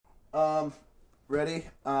Ready?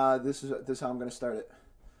 This is how I'm gonna start it.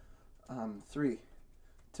 3,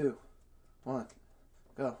 2, 1,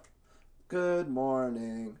 go. Good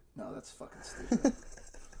morning. No, that's fucking stupid.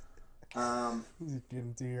 You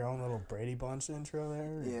can do your own little Brady Bunch intro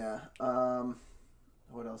there. Yeah.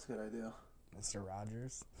 What else could I do? Mr.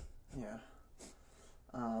 Rogers. Yeah.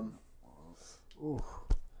 Ooh.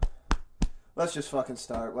 Let's just fucking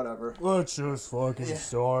start. Whatever. Let's just fucking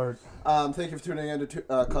start. Thank you for tuning in to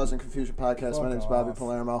Causing Confusion podcast. Fuck My name is Bobby off.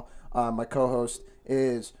 Palermo. My co-host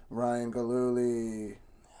is Ryan Galuli.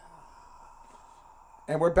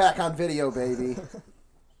 And we're back on video, baby.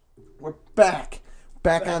 We're back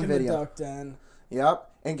on in video. The duck den.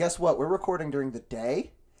 Yep. And guess what? We're recording during the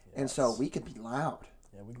day, and Yes. so we can be loud.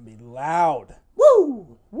 Yeah, we can be loud.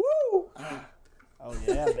 Woo! Woo! Oh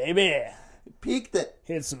yeah, baby. Peaked it.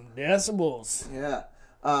 Hit some decibels. Yeah.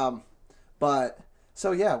 But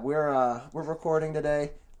so yeah, we're recording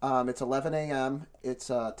today. It's 11 a.m. It's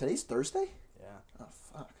today's Thursday. Yeah. Oh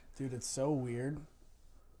fuck. Dude, it's so weird.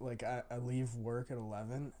 Like, I leave work at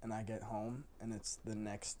 11, and I get home, and it's the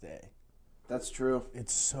next day. That's true.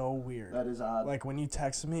 It's so weird. That is odd. Like, when you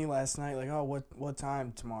texted me last night, like, oh, what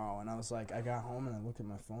time tomorrow? And I was like, I got home, and I looked at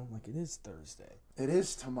my phone, like, it is Thursday. It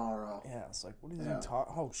is tomorrow. Yeah, it's like, what is Yeah. he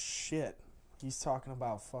talking? Oh, shit. He's talking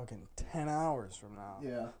about fucking 10 hours from now.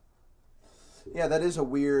 Yeah. Yeah, that is a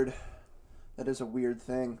weird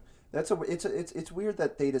thing. It's weird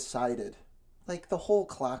that they decided, like, the whole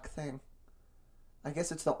clock thing. I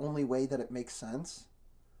guess it's the only way that it makes sense.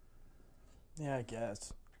 Yeah, I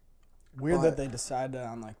guess. Weird that they decided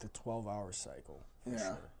on, like, the 12-hour cycle. For Yeah.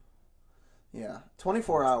 Sure. Yeah.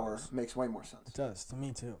 24 hours makes way more sense. It does, to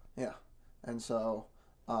me, too. Yeah. And so,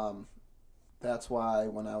 that's why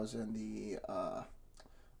when I was in the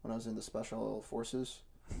special forces,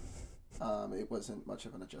 it wasn't much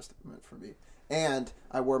of an adjustment for me. And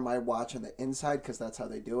I wore my watch on the inside because that's how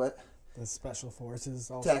they do it. The Special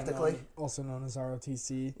Forces, Technically. also known as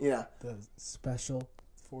ROTC. Yeah. The Special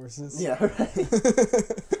Forces. Yeah, right.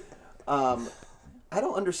 I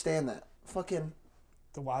don't understand that. Fucking.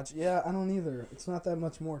 The watch, yeah, I don't either. It's not that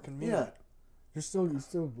much more convenient. Yeah. You're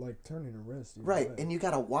still like turning your wrist. either Right, way. and you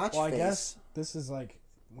got a watch Well, face. I guess this is like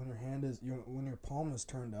when when your palm is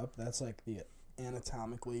turned up. That's like the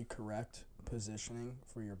anatomically correct positioning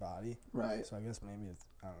for your body. Right. So I guess maybe it's,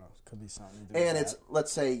 I don't know. It could be something to do with And that. it's,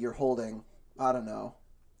 let's say you're holding, I don't know,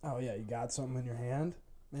 Oh yeah, you got something in your hand,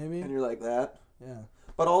 maybe. and you're like that. Yeah.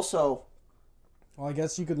 But also, Well, I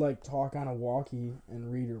guess you could like talk on a walkie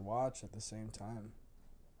and read your watch at the same time.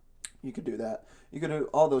 you could do that. You could do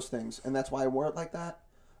all those things. And that's why I wore it like that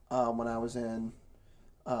when I was in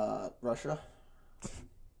Russia.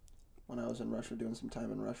 When I was in Russia, doing some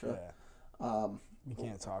time in Russia. Yeah. You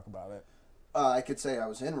can't talk about it. I could say I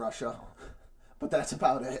was in Russia, but that's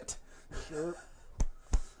about it. Sure.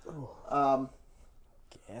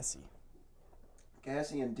 Gassy.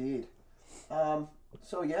 Gassy indeed.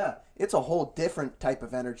 So yeah, it's a whole different type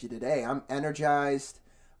of energy today. I'm energized.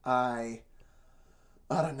 I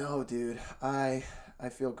don't know, dude. I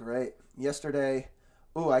feel great. Yesterday,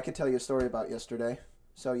 I could tell you a story about yesterday.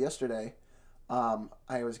 So yesterday,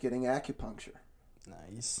 I was getting acupuncture.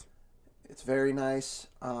 Nice. It's very nice.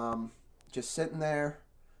 Just sitting there,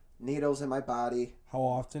 needles in my body. How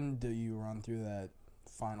often do you run through that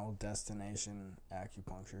final destination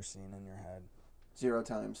acupuncture scene in your head? 0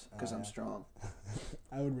 times, because Oh, I'm yeah. strong.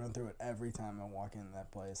 I would run through it every time I walk into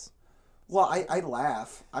that place. Well, I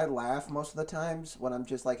laugh. I laugh most of the times when I'm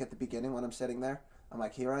just like at the beginning when I'm sitting there. I'm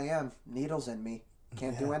like, here I am, needles in me.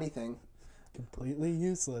 Can't do Yeah. anything. Completely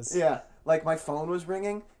useless. Yeah, like my phone was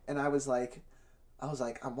ringing, and I was like,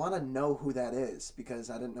 I want to know who that is because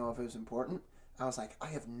I didn't know if it was important. I was like, I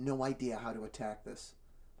have no idea how to attack this.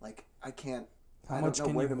 Like, I can't. How I much don't know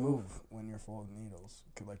can where you to move when you're full of needles?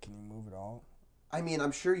 Can you move at all? I mean,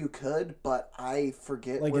 I'm sure you could, but I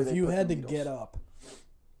forget. Like where if they you put had the to needles. get up,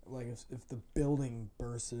 like if the building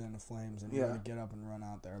bursted into flames and you Yeah. had to get up and run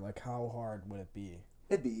out there, like how hard would it be?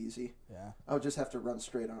 It'd be easy. Yeah. I would just have to run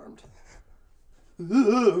straight armed.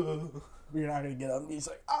 You're not gonna get up and he's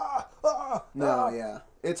like, ah. No, yeah.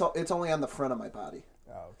 It's only on the front of my body.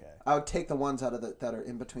 Oh, okay. I would take the ones out of that are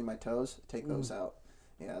in between my toes. Take those out.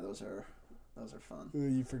 Yeah, those are fun. Ooh,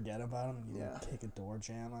 you forget about them. You Yeah. take a door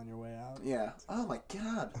jam on your way out. Yeah. Oh my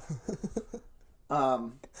god.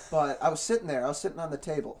 But I was sitting there. I was sitting on the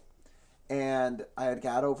table, and I had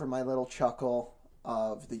got over my little chuckle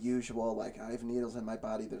of the usual. Like, I have needles in my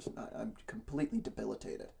body. I'm completely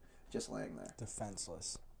debilitated, just laying there.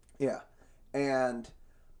 Defenseless. Yeah, and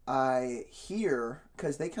I hear,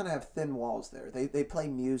 because they kind of have thin walls there. They play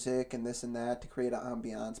music and this and that to create an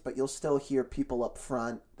ambiance, but you'll still hear people up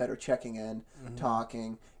front that are checking in,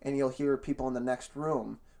 talking, and you'll hear people in the next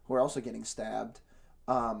room who are also getting stabbed.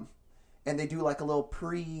 And they do like a little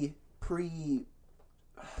Pre-stab.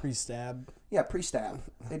 Yeah, pre-stab.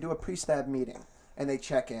 They do a pre-stab meeting, and they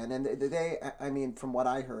check in, and I mean, from what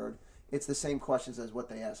I heard, it's the same questions as what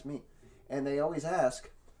they asked me, and they always ask.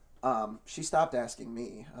 She stopped asking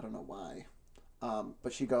me. I don't know why,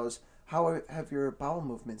 but she goes, "How have your bowel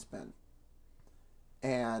movements been?"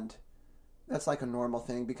 And that's like a normal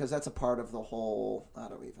thing because that's a part of the whole. I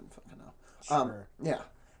don't even fucking know. Sure. Yeah,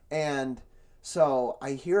 and so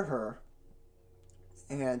I hear her,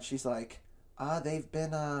 and she's like, they've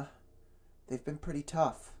been pretty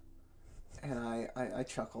tough. And I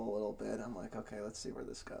chuckle a little bit. I'm like, okay, let's see where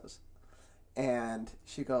this goes. And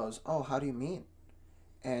she goes, oh, how do you mean?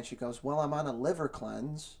 And she goes, well, I'm on a liver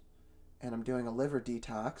cleanse, and I'm doing a liver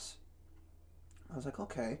detox. I was like,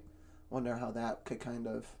 okay. Wonder how that could kind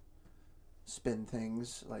of spin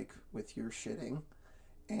things, like, with your shitting.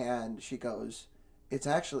 And she goes, it's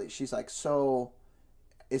actually, she's like, so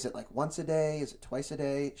is it like once a day? Is it twice a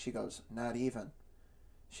day? She goes, not even.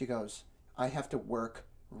 She goes, I have to work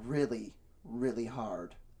really, really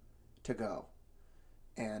hard to go.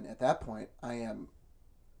 And at that point, I am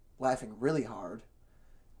laughing really hard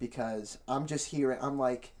because I'm just hearing, I'm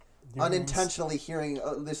like unintentionally hearing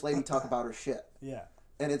this lady talk about her shit. Yeah.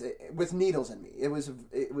 And with needles in me. It was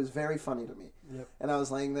very funny to me. Yep. And I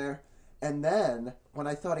was laying there. And then, when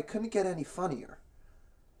I thought it couldn't get any funnier,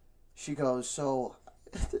 she goes, so,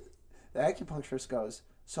 the acupuncturist goes,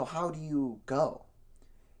 so how do you go?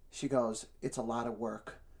 She goes, it's a lot of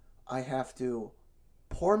work. I have to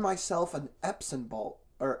pour myself an Epsom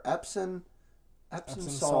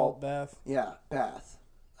salt bath. Yeah, bath.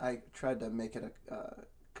 I tried to make it a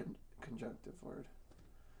conjunctive word.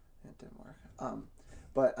 It didn't work.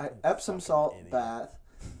 But Epsom salt idiot. bath,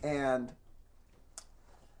 and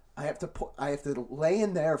I have to lay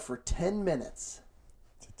in there for 10 minutes.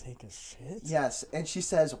 To take a shit? Yes, and she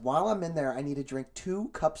says, while I'm in there, I need to drink 2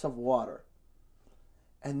 cups of water.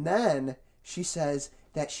 And then she says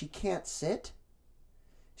that she can't sit.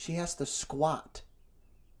 She has to squat.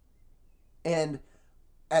 And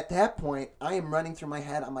at that point, I am running through my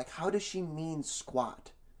head. I'm like, how does she mean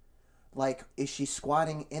squat? Like, is she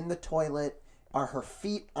squatting in the toilet? Are her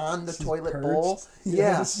feet on the toilet bowl?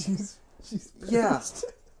 Yeah. She's Yeah.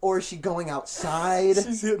 Or is she going outside?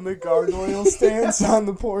 She's hitting the gargoyle stance on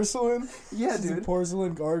the porcelain. Yeah, She's dude. a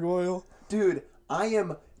porcelain gargoyle. Dude,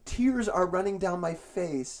 tears are running down my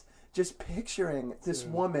face just picturing this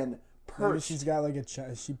woman Maybe perched. she's got like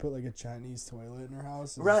she put like a Chinese toilet in her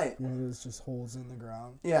house. Right. There's just holes in the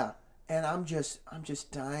ground. Yeah. And I'm just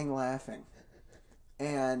dying laughing.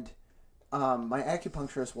 And my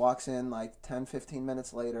acupuncturist walks in like 10, 15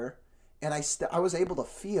 minutes later, and I was able to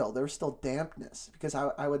feel there was still dampness because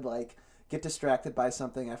I would like get distracted by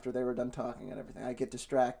something after they were done talking and everything. I'd get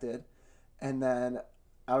distracted, and then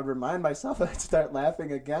I would remind myself and I'd start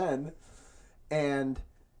laughing again. And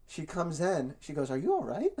she comes in. She goes, are you all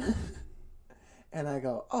right? And I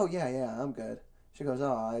go, oh, yeah, I'm good. She goes,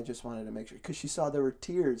 oh, I just wanted to make sure. Because she saw there were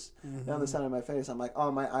tears down the side of my face. I'm like,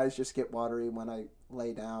 oh, my eyes just get watery when I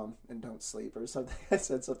lay down and don't sleep or something. I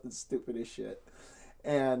said something stupid as shit.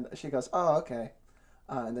 And she goes, oh, okay.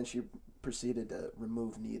 And then she proceeded to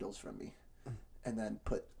remove needles from me and then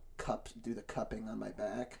do the cupping on my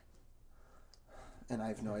back. And I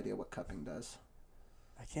have no idea what cupping does.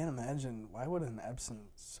 I can't imagine. Why would an Epsom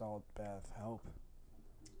salt bath help?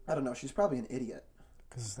 I don't know. She's probably an idiot.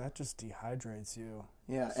 Because that just dehydrates you.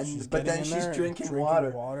 Yeah, She's but then she's drinking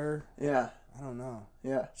water. Yeah. I don't know.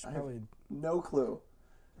 Yeah. She's probably no clue.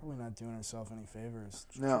 Probably not doing herself any favors.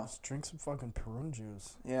 No. Just drink some fucking prune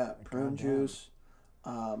juice. Yeah, Like, prune goddamn. juice.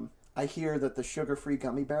 I hear that the sugar-free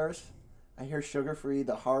gummy bears, sugar-free,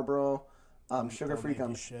 the Harborough, sugar-free Don't make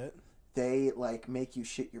gummy, you shit. they, like, make you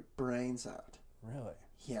shit your brains out. Really?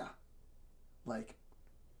 Yeah. Like,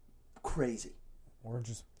 crazy. Or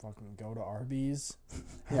just fucking go to Arby's.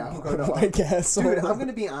 Yeah, we'll go to White Castle. Dude, I'm going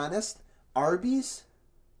to be honest. Arby's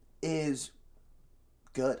is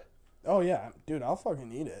good. Oh, yeah. Dude, I'll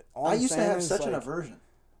fucking eat it. All I I'm used to saying have is, such like, an aversion.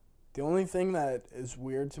 The only thing that is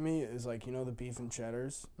weird to me is, like, you know the beef and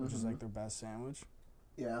cheddars, which is, like, their best sandwich?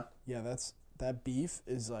 Yeah. Yeah, that beef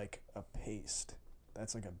is, like, a paste.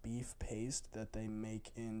 That's, like, a beef paste that they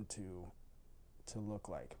make to look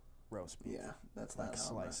like roast beef. Yeah, that's like not how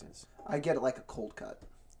slices. I get it like a cold cut.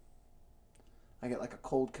 I get like a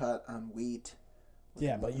cold cut on wheat.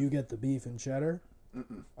 Yeah, but you get the beef and cheddar?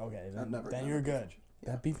 Mm-mm. Okay, I've never then done you're the beef good. and cheddar.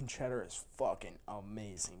 That beef and cheddar is fucking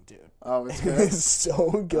amazing, dude. Oh, it's good. It's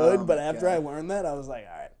so good. Oh, but my after God. I learned that, I was like,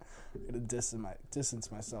 all right, I'm gonna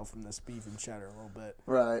distance myself from this beef and cheddar a little bit.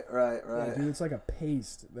 Right. Yeah, dude, it's like a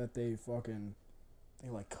paste that they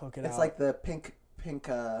like cook it out. It's like the pink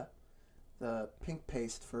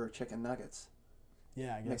paste for chicken nuggets.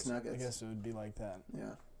 Yeah, I mixed nuggets. I guess it would be like that.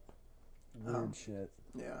 Yeah. Weird shit.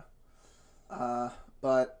 Yeah.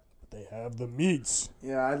 But they have the meats.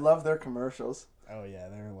 yeah, I love their commercials. Oh yeah,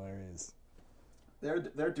 they're hilarious.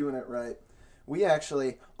 They're doing it right. We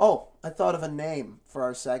actually. Oh, I thought of a name for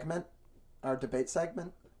our segment, our debate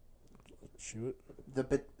segment. Shoot.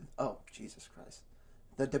 Oh, Jesus Christ,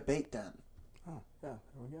 the debate den. Oh yeah,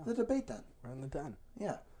 there we go. The debate den. We're in the den.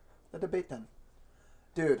 Yeah, the debate den.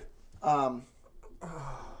 Dude, my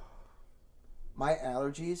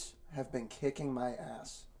allergies have been kicking my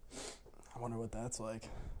ass. I wonder what that's like.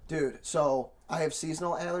 Dude, so I have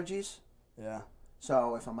seasonal allergies. Yeah.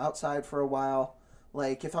 So if I'm outside for a while,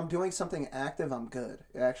 like if I'm doing something active, I'm good.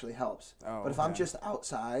 It actually helps. Oh, but if I'm just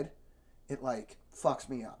outside, it like fucks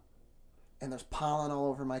me up. And there's pollen all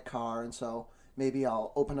over my car, and so maybe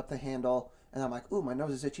I'll open up the handle and I'm like, ooh, my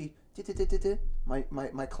nose is itchy.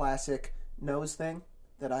 My classic nose thing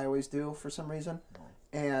that I always do for some reason.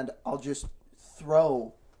 And I'll just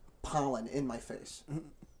throw pollen in my face.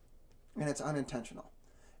 And it's unintentional.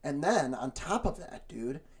 And then on top of that,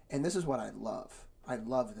 dude, and this is what I love. I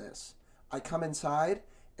love this. I come inside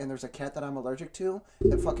and there's a cat that I'm allergic to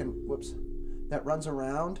that runs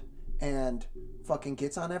around and fucking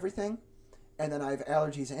gets on everything. And then I have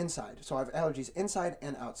allergies inside. So I have allergies inside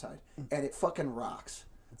and outside. And it fucking rocks.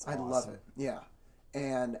 I love it. Yeah.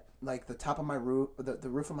 And like the top of my roof, the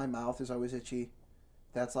roof of my mouth is always itchy.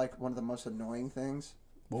 That's like one of the most annoying things.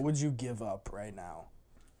 What would you give up right now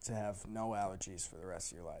to have no allergies for the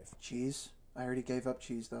rest of your life? Cheese. I already gave up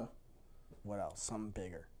cheese though. What else? Something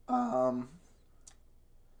bigger. I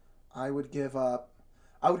would give up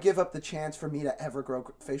the chance for me to ever grow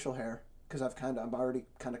facial hair because I'm already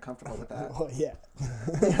kind of comfortable with that. Well, yeah.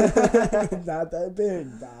 Not that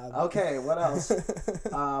big, Bob. Okay, what else?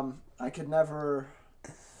 I could never.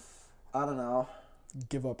 I don't know.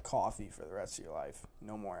 Give up coffee for the rest of your life.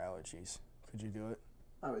 No more allergies. Could you do it?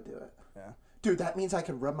 I would do it. Yeah. Dude, that means I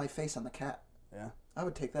could rub my face on the cat. Yeah. I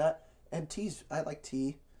would take that. And teas. I like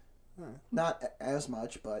tea. Not as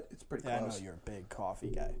much, but it's pretty close. I know you're a big coffee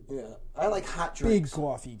guy. Yeah. I like hot drinks. Big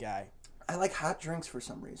coffee guy. I like hot drinks for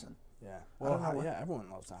some reason. Yeah. Well, everyone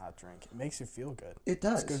loves a hot drink. It makes you feel good. It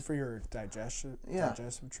does. It's good for your digestive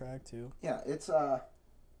tract too. Yeah, it's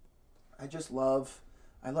I love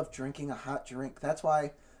drinking a hot drink. That's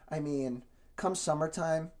why, I mean, come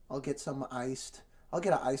summertime, I'll get an iced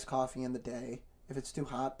coffee in the day if it's too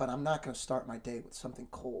hot, but I'm not going to start my day with something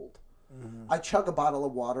cold. Mm-hmm. I chug a bottle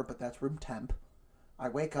of water, but that's room temp. I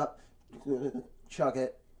wake up, chug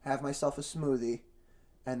it, have myself a smoothie,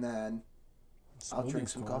 and then I'll drink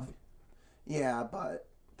some coffee. Yeah, but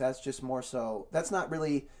that's just more so. That's not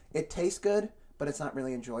really. It tastes good, but it's not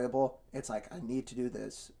really enjoyable. It's like I need to do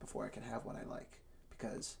this before I can have what I like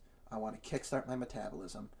because I want to kickstart my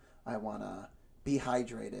metabolism. I want to be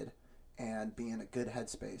hydrated and be in a good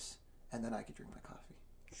headspace, and then I can drink my coffee.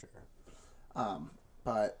 Sure.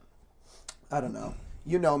 But I don't know.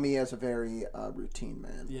 You know me as a very routine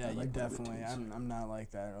man. Yeah, you definitely. I'm not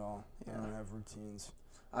like that at all. Yeah. I don't have routines.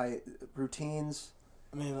 Routines.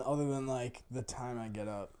 I mean, other than like the time I get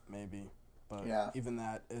up, maybe. But yeah. Even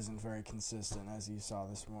that isn't very consistent, as you saw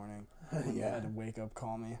this morning. Yeah. You had to wake up,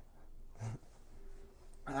 call me.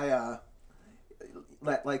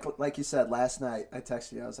 Like you said last night, I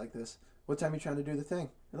texted you. I was like this. What time are you trying to do the thing?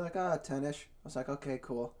 You're like, 10-ish. I was like, okay,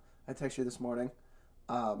 cool. I texted you this morning.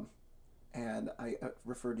 And I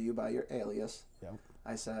referred to you by your alias. Yep.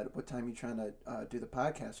 I said, what time are you trying to do the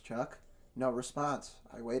podcast, Chuck? No response.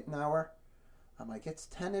 I wait an hour. I'm like, it's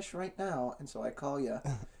 10-ish right now. And so I call you.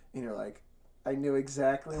 And you're like, I knew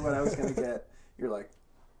exactly what I was going to get. You're like,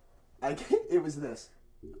 it was this.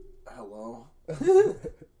 Hello?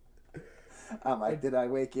 I'm like, did I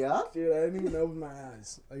wake you up? Dude, I didn't even open my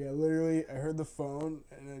eyes. Like, I heard the phone,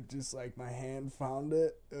 and it just, like, my hand found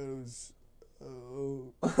it. It was,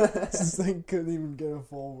 just, like, couldn't even get a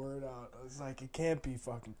full word out. I was like, it can't be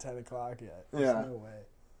fucking 10 o'clock yet. There's no way.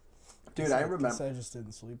 Dude, I remember. I just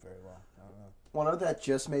didn't sleep very well. I don't know. One of that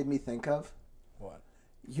just made me think of. What?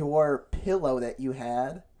 Your pillow that you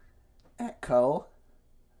had at Co.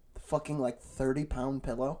 The fucking, like, 30-pound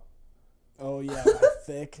pillow. Oh, yeah,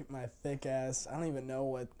 my thick ass. I don't even know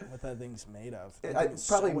what that thing's made of. It's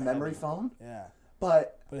probably memory foam. Yeah.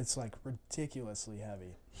 But it's, like, ridiculously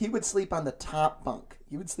heavy. He would sleep on the top bunk.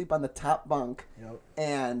 Yep.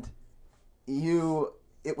 And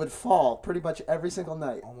it would fall pretty much every single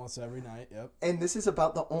night. Almost every night, yep. And this is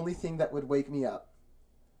about the only thing that would wake me up.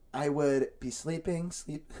 I would be sleep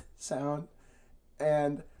sound,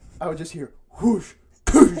 and I would just hear whoosh,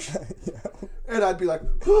 whoosh, Yeah. and I'd be like,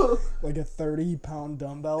 Like a 30-pound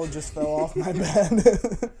dumbbell just fell off my bed.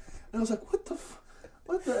 and I was like, what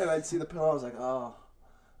the, and I'd see the pillow, I was like, oh,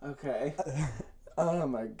 okay. Oh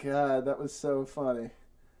my God, that was so funny.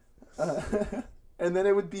 And then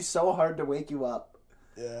it would be so hard to wake you up.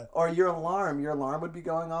 Yeah. Or your alarm would be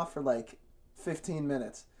going off for like 15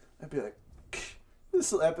 minutes. I'd be like,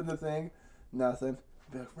 slapping the thing, nothing.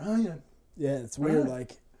 I'd be like, Ryan. Yeah, it's weird.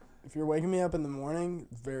 Like, if you're waking me up in the morning,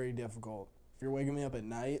 very difficult. If you're waking me up at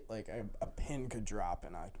night, like a pin could drop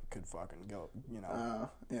and I could fucking go,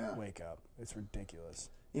 yeah. wake up. It's ridiculous.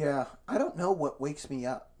 Yeah, I don't know what wakes me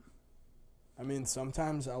up. I mean,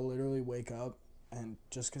 sometimes I'll literally wake up and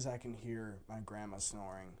just because I can hear my grandma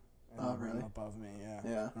snoring in the room above me,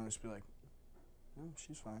 Yeah. I'll just be like, oh,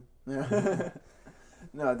 she's fine. Yeah.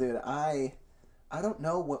 No, dude, I don't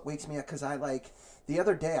know what wakes me up because the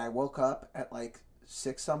other day I woke up at like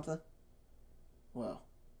 6 something. Well,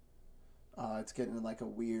 it's getting like a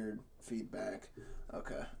weird feedback.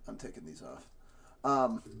 Okay, I'm taking these off.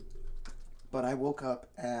 But I woke up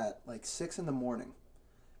at like 6 in the morning,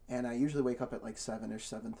 and I usually wake up at like 7-ish,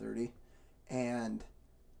 7:30, and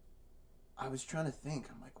I was trying to think.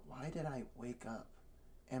 I'm like, why did I wake up?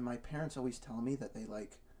 And my parents always tell me that they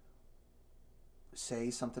like say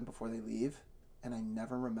something before they leave, and I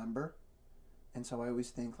never remember. And so I always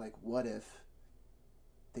think, like, what if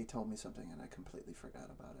they told me something and I completely forgot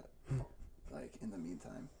about it, like, in the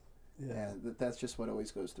meantime. Yeah. And that's just what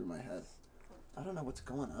always goes through my head. I don't know what's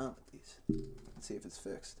going on with these. Let's see if it's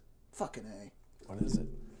fixed. Fucking A. What is it?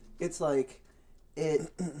 It's like,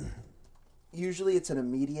 usually it's an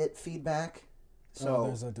immediate feedback. So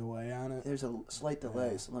there's a delay on it? There's a slight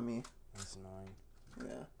delay, Yeah. so let me... That's annoying. Yeah.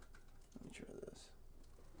 Let me try this.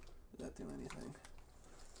 Did that do anything?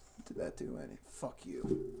 Did that do anything? Fuck you.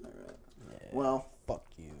 Alright. Yeah. Well, fuck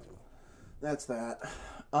you. That's that.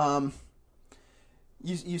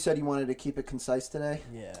 You said you wanted to keep it concise today?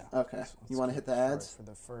 Yeah. Okay. You want to hit the ads? For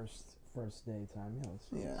the first daytime,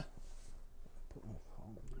 Yeah. Put my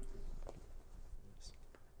phone.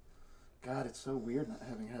 God, it's so weird not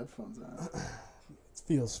having headphones on. It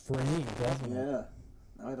feels freeing, doesn't it? Yeah.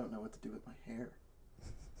 Now I don't know what to do with my hair.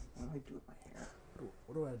 What do I do with my hair?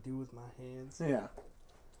 What do I do with my hands? Yeah.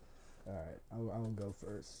 Alright, I'll go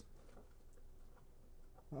first.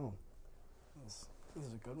 Oh. This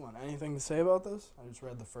is a good one. Anything to say about this? I just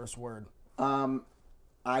read the first word.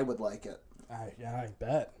 I would like it. I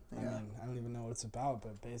bet. Yeah. I mean, I don't even know what it's about,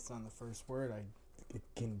 but based on the first word, I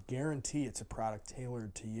can guarantee it's a product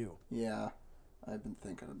tailored to you. Yeah. I've been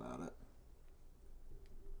thinking about it.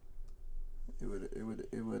 It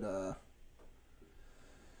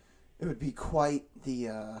would be quite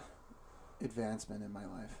the advancement in my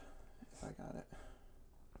life if I got it.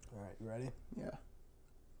 Alright, you ready? Yeah.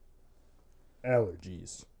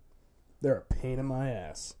 Allergies. They're a pain in my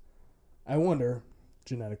ass. I wonder,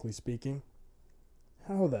 genetically speaking,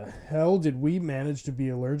 how the hell did we manage to be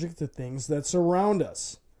allergic to things that surround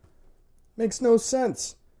us? Makes no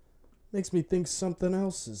sense. Makes me think something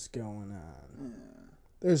else is going on. Yeah.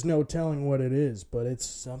 There's no telling what it is, but it's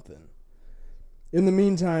something. In the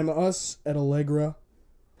meantime, us at Allegra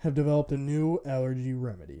have developed a new allergy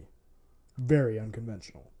remedy. Very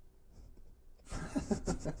unconventional.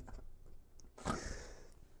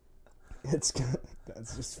 That's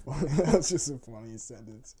just funny. That's just a funny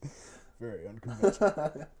sentence. Very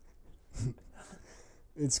unconventional.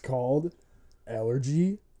 It's called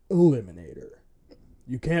Allergy Eliminator.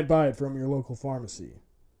 You can't buy it from your local pharmacy,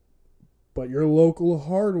 but your local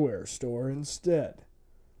hardware store instead.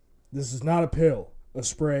 This is not a pill, a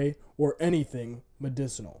spray, or anything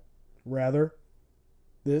medicinal. Rather,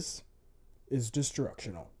 this is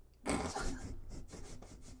destructional.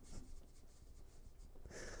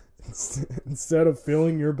 Instead of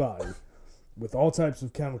filling your body with all types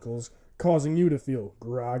of chemicals causing you to feel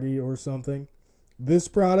groggy or something, this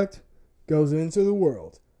product goes into the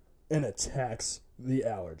world and attacks the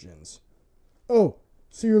allergens. Oh,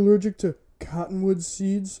 so you're allergic to cottonwood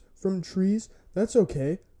seeds from trees? That's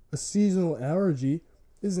okay. A seasonal allergy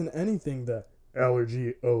isn't anything the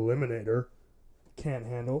Allergy Eliminator can't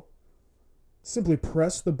handle. Simply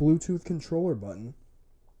press the Bluetooth controller button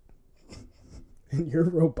and your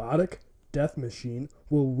robotic death machine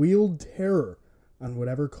will wield terror on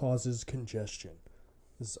whatever causes congestion.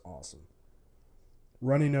 This is awesome.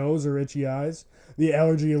 Runny nose or itchy eyes? The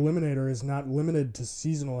Allergy Eliminator is not limited to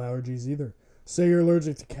seasonal allergies either. Say you're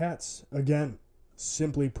allergic to cats. Again,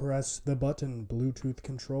 Simply press the button. Bluetooth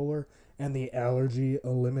controller and the allergy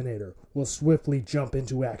eliminator will swiftly jump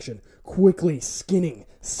into action, quickly skinning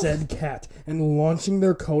said cat and launching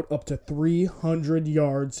their coat up to 300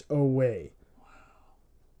 yards away.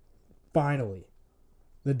 Finally,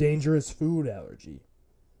 the dangerous food allergy.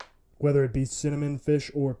 Whether it be cinnamon,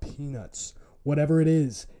 fish, or peanuts, whatever it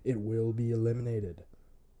is, it will be eliminated.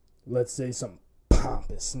 Let's say some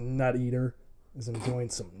pompous nut eater is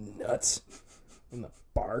enjoying some nuts in the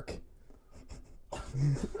bark.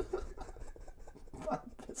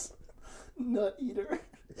 Pompous nut eater.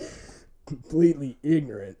 Completely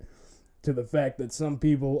ignorant to the fact that some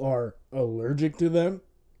people are allergic to them.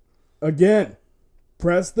 Again,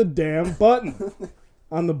 press the damn button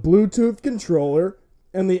on the Bluetooth controller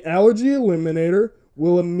and the allergy eliminator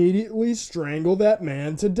will immediately strangle that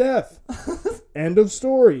man to death. End of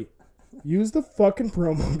story. Use the fucking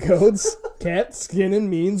promo codes. Cat skinning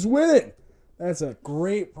means winning. That's a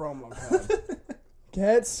great promo code.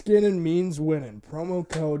 Cat skinning means winning. Promo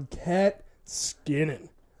code cat skinning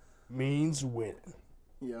means winning.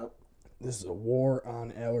 Yep. This is a war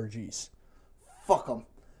on allergies. Fuck them.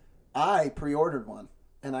 I pre-ordered one,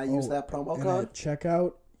 and I used that promo And code. at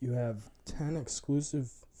checkout, you have 10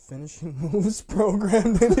 exclusive finishing moves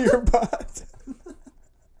programmed into your bot.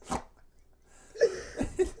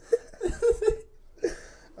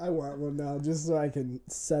 I want one now just so I can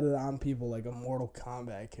set it on people like a Mortal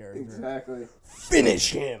Kombat character. Exactly.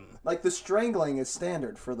 Finish him! Like the strangling is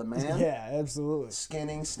standard for the man. Yeah, absolutely.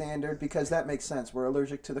 Skinning standard because that makes sense. We're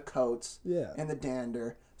allergic to the coats and the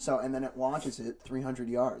dander. So, and then it launches it 300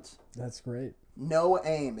 yards. That's great. No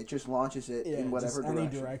aim. It just launches it in whatever just direction. any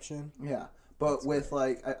direction. Yeah. But that's with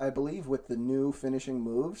great. I believe with the new finishing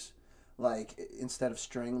moves, like instead of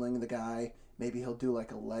strangling the guy, maybe he'll do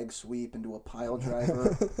like a leg sweep into a pile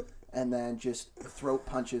driver and then just throat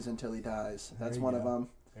punches until he dies. That's one of them.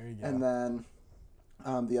 There you go. And then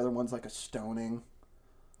the other one's like a stoning.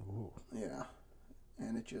 Ooh. Yeah.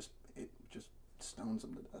 And it just stones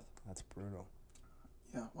him to death. That's brutal.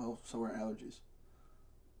 Yeah, well, so are allergies.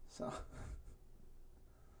 So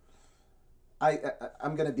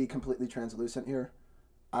I'm going to be completely translucent here.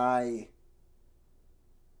 I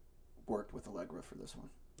worked with Allegra for this one.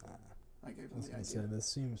 I gave them the idea. Say, this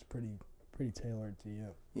seems pretty tailored to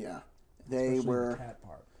you. Yeah, Especially the cat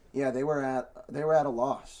part. Yeah, they were at a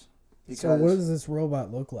loss. So what does this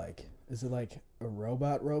robot look like? Is it like a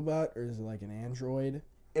robot, or is it like an android?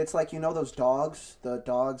 It's like, you know those dogs, the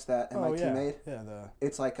dogs that MIT made? Yeah,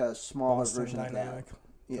 it's like a smaller Boston version Dynamic of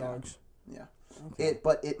that. dogs. Yeah. Okay.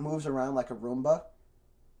 But it moves around like a Roomba.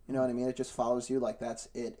 You know what I mean? It just follows you, like that's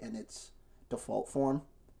it in its default form.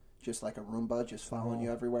 Just like a Roomba, just following you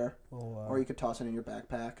everywhere. Or you could toss it in your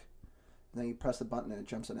backpack. And then you press the button and it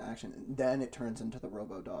jumps into action. And then it turns into the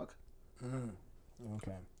Robo-Dog.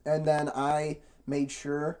 Okay. And then I made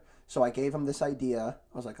sure, so I gave him this idea.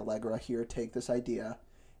 I was like, Allegra, here, take this idea.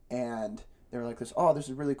 And they were like, this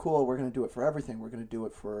is really cool. We're going to do it for everything. We're going to do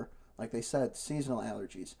it for, like they said, seasonal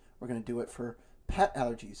allergies. We're going to do it for pet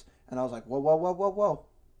allergies. And I was like, whoa.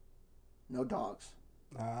 No dogs.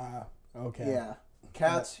 Okay. Yeah.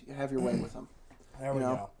 Cats, you have your way with them. There we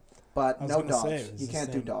go. But no dogs. You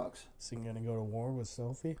can't do dogs. Is he going to go to war with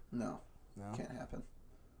Sophie? No. Can't happen.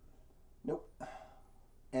 Nope.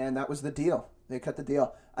 And that was the deal. They cut the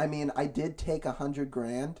deal. I mean, I did take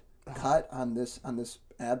 $100,000 cut on this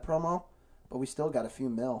ad promo, but we still got a few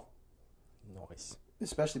mil. Nice.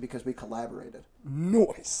 Especially because we collaborated.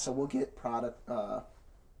 Nice. So we'll get product,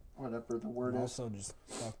 whatever the word is. Also, just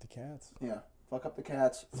fuck the cats. Yeah. Fuck up the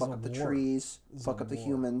cats. Fuck up the trees. Fuck up the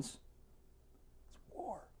humans. It's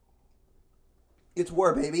war. It's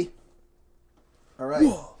war, baby. All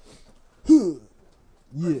right.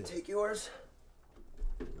 Yeah. Take yours.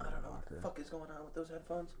 I don't know what the fuck is going on with those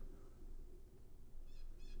headphones.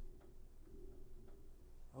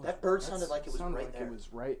 That bird sounded like it was right there. It was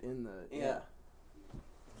right in the... Yeah.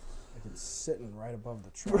 Like it's sitting right above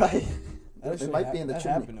the tree. Right. It might be in the chimney.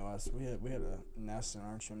 That happened to us. We had a nest in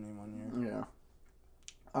our chimney one year. Yeah.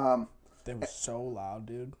 They were so loud,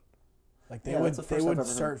 dude. Like they Yeah, would that's the first I've ever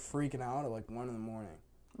start freaking out at like 1 a.m.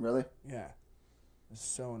 Really? Yeah. It's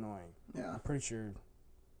so annoying. Yeah. I'm pretty sure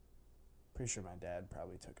my dad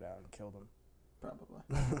probably took it out and killed him. Probably.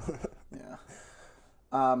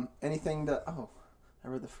 Yeah. Anything to... Oh, I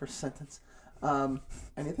read the first sentence.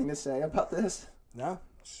 Anything to say about this? No,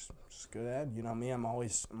 just good ad. You know me, I'm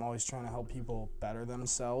always trying to help people better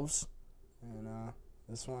themselves. And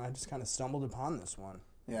this one, I just kind of stumbled upon this one.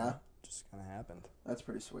 Yeah? Just kind of happened. That's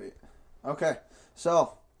pretty sweet. Okay.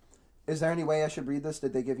 So, is there any way I should read this?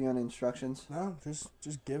 Did they give you any instructions? No, just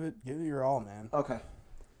give it your all, man. Okay.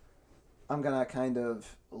 I'm gonna kind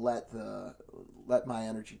of let my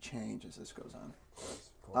energy change as this goes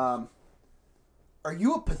on. Are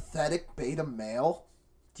you a pathetic beta male?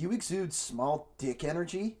 Do you exude small dick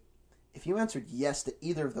energy? If you answered yes to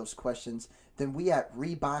either of those questions, then we at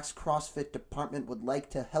Reebok's CrossFit department would like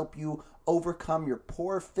to help you overcome your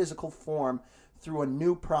poor physical form through a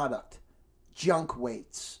new product, junk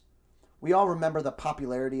weights. We all remember the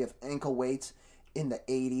popularity of ankle weights in the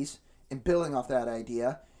 80s, and building off that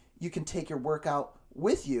idea, you can take your workout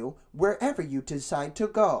with you wherever you decide to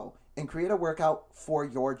go and create a workout for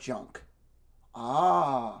your junk.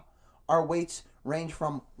 Our weights range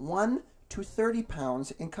from 1 to 30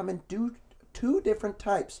 pounds and come in two different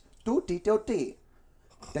types. Two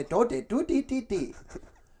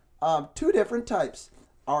different types.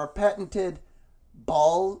 Our patented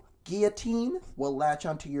ball guillotine will latch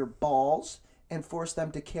onto your balls and force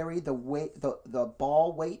them to carry the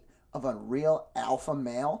ball weight of a real alpha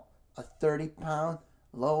male, a 30-pound,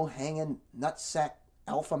 low-hanging nutsack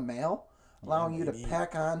alpha male, allowing you to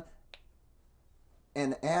pack on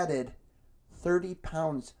an added 30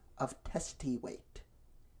 pounds of testy weight.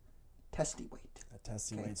 Testy weight. That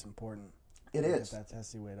testy weight's important. It is. Get that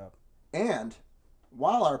testy weight up. And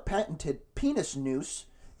while our patented penis noose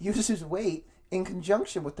uses weight in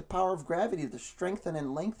conjunction with the power of gravity to strengthen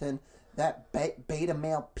and lengthen that beta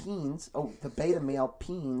male peens. Oh, the beta male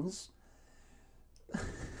peens.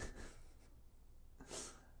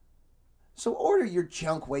 So order your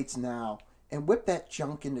junk weights now and whip that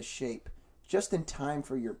junk into shape just in time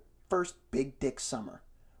for your first big dick summer.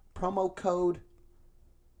 Promo code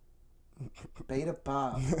Beta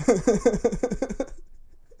Bob.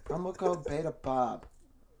 Promo code Beta Bob.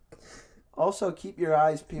 Also, keep your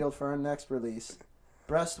eyes peeled for our next release.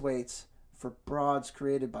 Breast weights for broads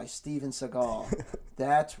created by Steven Seagal.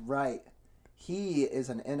 That's right. He is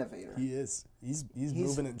an innovator. He is. He's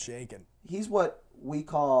moving and shaking. He's what we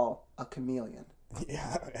call a chameleon.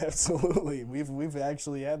 Yeah, absolutely. We've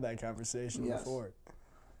actually had that conversation before.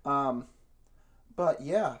 But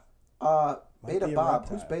yeah, Beta Bob.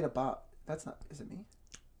 Who's Beta Bob? That's not. Is it me?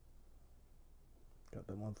 Got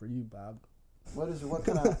that one for you, Bob. What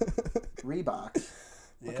kind of Reeboks?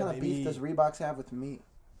 What kind of beef does Reeboks have with me?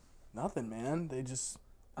 Nothing, man. They just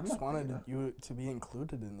wanted you to be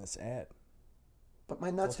included in this ad. But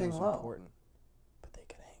my nuts hang low. Important. But they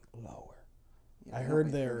could hang lower. Yeah, I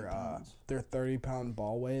heard their 30-pound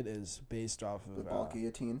ball weight is based off of the ball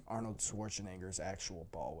guillotine. Arnold Schwarzenegger's actual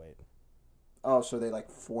ball weight. Oh, so they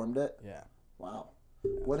formed it? Yeah. Wow.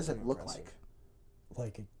 Yeah, what does it look impressive.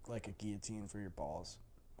 Like a guillotine for your balls.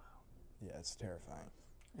 Wow. Yeah, it's terrifying.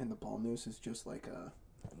 And the ball noose is just like a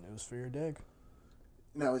noose for your dick.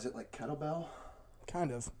 Now, is it like kettlebell?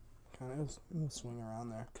 Kind of. Swing around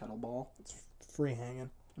there. Kettlebell. It's free hanging.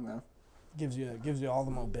 Yeah. Gives you all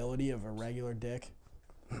the mobility of a regular dick.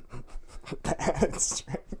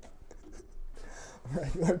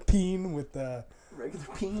 Regular peen with the regular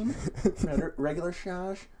peen, regular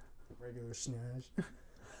shaj, regular snaz.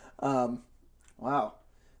 Wow,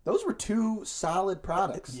 those were two solid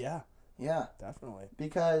products. Yeah, definitely.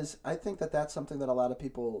 Because I think that's something that a lot of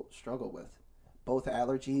people struggle with, both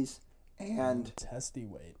allergies and testy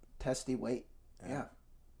weight. Yeah.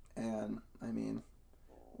 And I mean,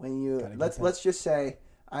 when you let's just say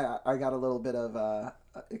I got a little bit of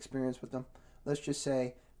experience with them. Let's just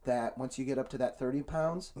say that once you get up to that 30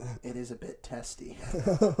 pounds, it is a bit testy.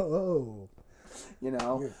 Oh, you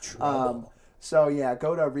know. You're trouble. So yeah,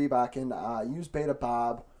 go to Reebok and use Beta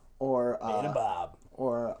Bob or Beta Bob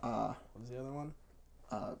or what was the other one?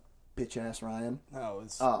 Bitch ass Ryan. No,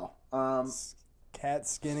 it's cat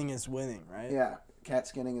skinning is winning, right? Yeah, cat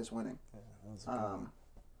skinning is winning. Yeah, that was a good one.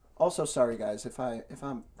 Also, sorry guys if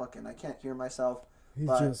I'm fucking I can't hear myself.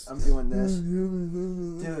 But I'm doing this.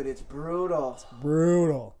 Dude, it's brutal. It's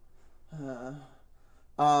brutal.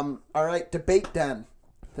 All right, debate den.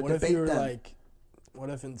 What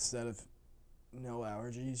if instead of no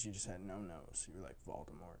allergies, you just had no nose? You were like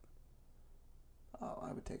Voldemort. Oh,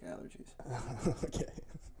 I would take allergies. Okay.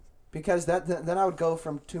 Because then I would go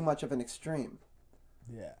from too much of an extreme.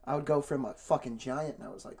 Yeah. I would go from a fucking giant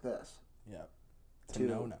nose like this. Yeah. To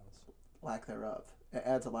no nose. Lack thereof. It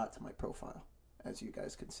adds a lot to my profile, as you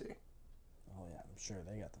guys can see. Oh yeah, I'm sure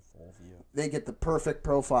they got the full view. They get the perfect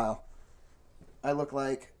profile. I look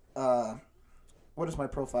like what does my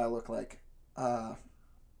profile look like?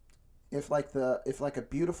 If a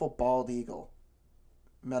beautiful bald eagle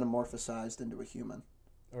metamorphosized into a human.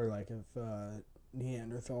 Or like if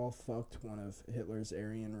Neanderthal fucked one of Hitler's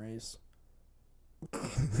Aryan race.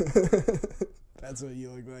 That's what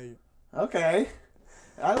you look like. Okay.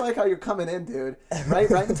 I like how you're coming in, dude.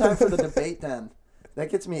 Right in time for the debate then. That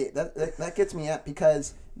gets me. That gets me at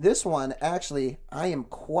because this one actually I am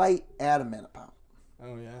quite adamant about.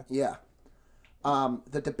 Oh yeah. Yeah.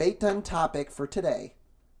 The debate done topic for today.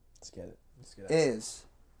 Let's get it. Is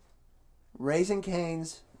Raising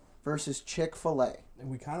Cane's versus Chick-fil-A. And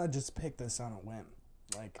we kind of just picked this on a whim.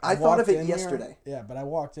 Like I thought of it yesterday. Yeah, but I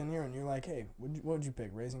walked in here and you're like, "Hey, what would you pick?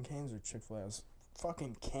 Raising Cane's or Chick-fil-A?" I was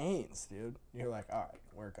fucking Cane's, dude. You're like, "All right,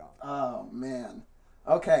 work on it." Oh man.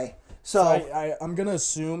 Okay. So I'm gonna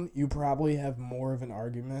assume you probably have more of an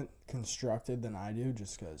argument constructed than I do,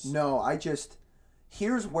 just because. no,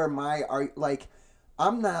 here's where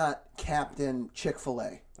I'm not Captain Chick-fil-A.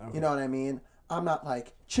 Okay. You know what I mean? I'm not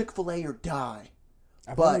like Chick-fil-A or die.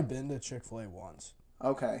 I've only been to Chick-fil-A once.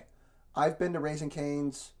 Okay. I've been to Raising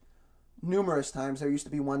Cane's numerous times. There used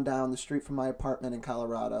to be one down the street from my apartment in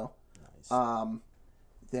Colorado. Nice.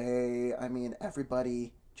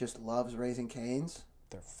 Everybody just loves Raising Cane's.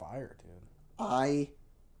 They're fire, dude. I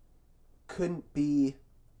couldn't be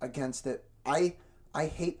against it. I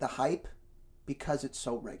hate the hype because it's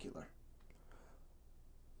so regular.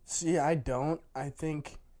 See, I don't. I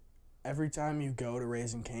think every time you go to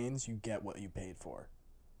Raising Cane's, you get what you paid for.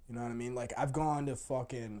 You know what I mean? Like, I've gone to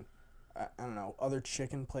fucking, I don't know, other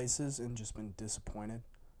chicken places and just been disappointed.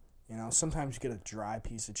 You know, sometimes you get a dry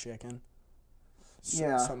piece of chicken.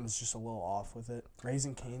 Yeah. Something's just a little off with it.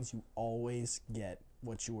 Raising Cane's, you always get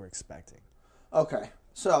what you were expecting. Okay.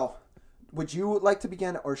 So, would you like to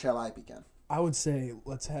begin or shall I begin? I would say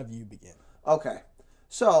let's have you begin. Okay.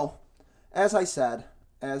 So, as I said,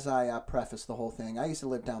 as I prefaced the whole thing, I used to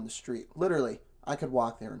live down the street. Literally, I could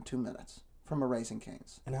walk there in 2 minutes from a Raising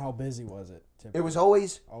Cane's. And how busy was it? Typically? It was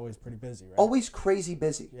always pretty busy, right? Always crazy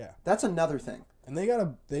busy. Yeah. That's another thing. And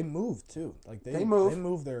they move too. Like they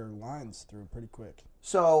move their lines through pretty quick.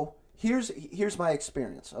 So here's my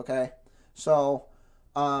experience. Okay, so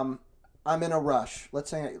I'm in a rush. Let's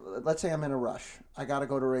say I'm in a rush. I gotta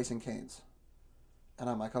go to Raising Cane's, and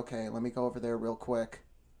I'm like, okay, let me go over there real quick.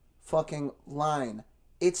 Fucking line.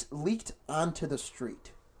 It's leaked onto the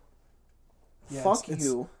street. Yeah, Fuck it's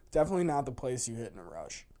you. Definitely not the place you hit in a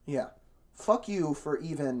rush. Yeah. Fuck you for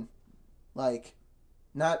even,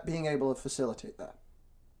 not being able to facilitate that.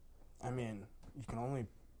 I mean, you can only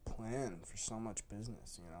plan for so much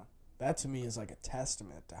business, you know? That to me is like a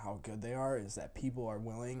testament to how good they are, is that people are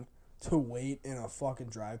willing to wait in a fucking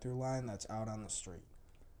drive-through line that's out on the street.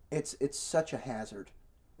 It's such a hazard.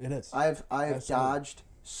 It is. I've dodged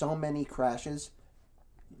so many crashes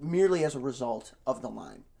merely as a result of the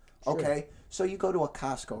line. Sure. Okay? So you go to a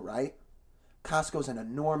Costco, right? Costco's an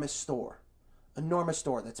enormous store. Enormous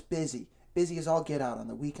store that's busy. Busy as all get out on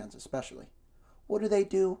the weekends especially. What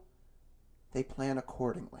do? They plan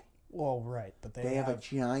accordingly. Well, right, but they have a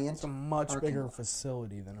giant... It's a much bigger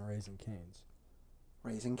facility than a Raising Cane's.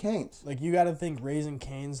 Raising Cane's. Like, you got to think Raising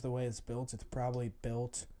Cane's, the way it's built, it's probably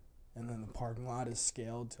built, and then the parking lot is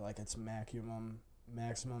scaled to, like, its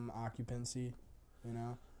maximum occupancy, you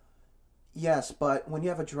know? Yes, but when you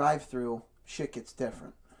have a drive-through, shit gets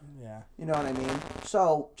different. Yeah. You know what I mean?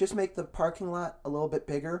 So, just make the parking lot a little bit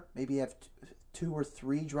bigger. Maybe have 2 or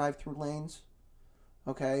 3 drive-through lanes.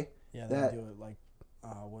 Okay? Yeah, they do it like,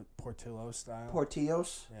 Portillo style?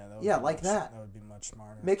 Portillos? Yeah, that That would be much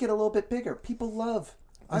smarter. Make it a little bit bigger. People love...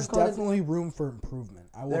 There's definitely room for improvement.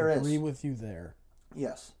 I will agree with you there.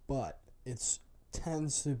 Yes. But it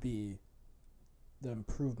tends to be... The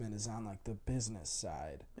improvement is on, like, the business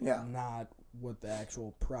side. Yeah. Not what the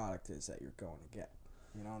actual product is that you're going to get.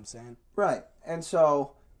 You know what I'm saying? Right. And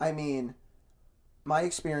so, I mean, my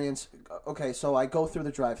experience... Okay, so I go through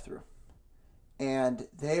the drive-thru. And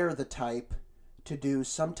they're the type to do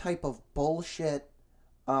some type of bullshit...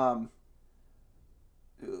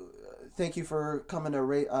 thank you for coming to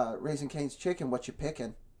Raising Cane's Chicken. What you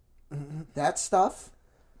picking? Mm-hmm. That stuff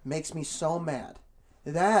makes me so mad.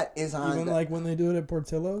 That is on... Even like when they do it at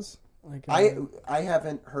Portillo's? Like I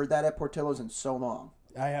haven't heard that at Portillo's in so long.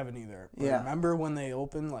 I haven't either. But yeah. Remember when they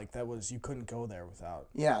opened? Like, that was... You couldn't go there without...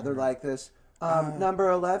 Yeah, they're like this. Number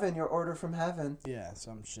 11, your order from heaven. Yeah,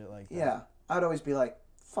 some shit like that. Yeah. I'd always be like,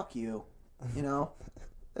 fuck you. You know?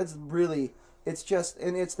 That's really... It's just...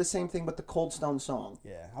 And it's the same thing with the Cold Stone song.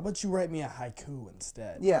 Yeah. How about you write me a haiku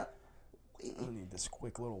instead? Yeah. I don't need this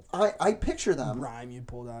quick little... I picture them... Rhyme you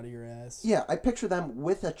pulled out of your ass. Yeah, I picture them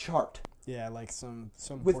with a chart. Yeah, like some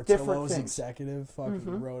with Portillo's executive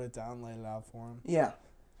fucking wrote it down, laid it out for him. Yeah.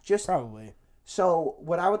 Just... Probably. So,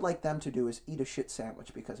 what I would like them to do is eat a shit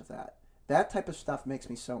sandwich because of that. That type of stuff makes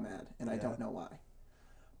me so mad, and I don't know why.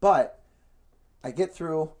 But, I get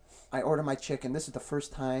through, I order my chicken. This is the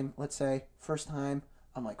first time,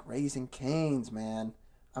 I'm like, Raising Cane's, man.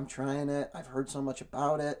 I'm trying it. I've heard so much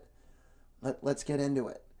about it. let's get into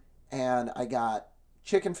it. And I got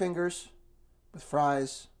chicken fingers with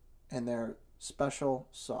fries and their special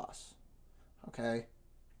sauce. Okay?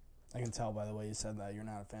 I can tell by the way you said that you're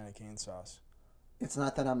not a fan of cane sauce. It's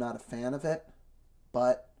not that I'm not a fan of it,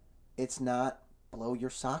 but it's not blow your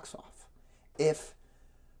socks off.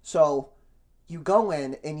 So you go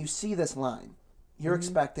in and you see this line. You're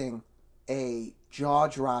expecting a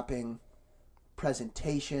jaw-dropping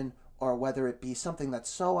presentation, or whether it be something that's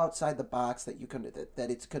so outside the box that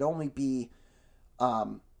it could only be,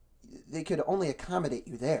 they could only accommodate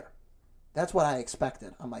you there. That's what I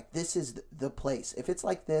expected. I'm like, this is the place. If it's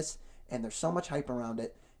like this and there's so much hype around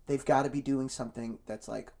it, they've got to be doing something that's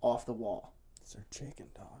like off the wall. It's their chicken,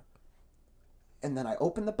 dog. And then I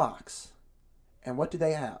open the box, and what do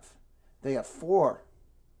they have? They have 4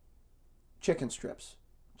 chicken strips,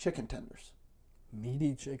 chicken tenders.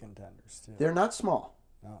 Meaty chicken tenders, too. They're not small.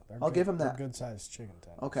 No, I'll give them that. Good-sized chicken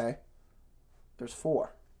tenders. Okay. There's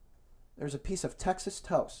 4. There's a piece of Texas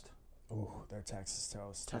toast. Ooh, their Texas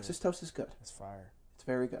toast. Texas toast is good. It's fire. It's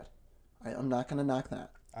very good. I'm not going to knock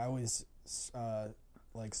that. I always sub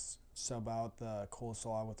out the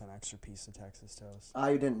coleslaw with an extra piece of Texas toast.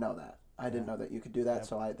 I didn't know that. I didn't know that you could do that. Yep.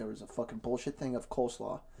 So there was a fucking bullshit thing of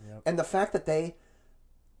coleslaw. Yep. And the fact that they,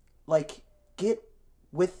 get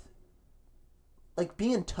with,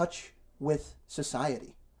 be in touch with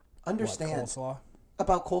society. Understand. What, coleslaw?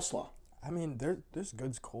 About coleslaw. I mean, there's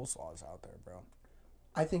good coleslaws out there, bro.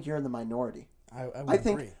 I think you're in the minority. I would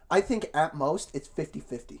agree. I think at most it's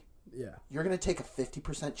 50-50. Yeah. You're going to take a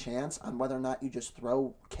 50% chance on whether or not you just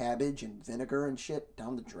throw cabbage and vinegar and shit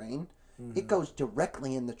down the drain. Mm-hmm. It goes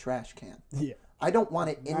directly in the trash can. Yeah. I don't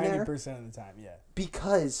want it in 90% there. 90% of the time, yeah.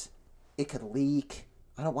 Because it could leak.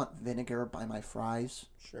 I don't want vinegar by my fries.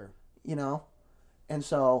 Sure. You know? And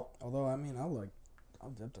so... Although, I mean, I'll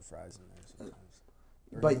dip the fries in there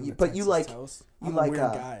sometimes. But you like... Toast. I'm a weird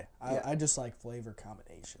guy. Yeah. I just like flavor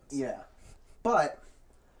combinations. Yeah. But...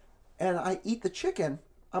 And I eat the chicken...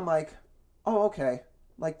 I'm like, oh, okay.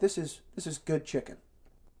 Like, this is good chicken.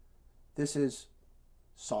 This is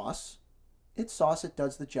sauce. It's sauce. It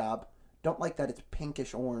does the job. Don't like that it's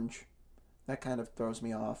pinkish orange. That kind of throws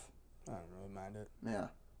me off. I don't really mind it. Yeah.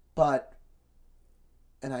 But,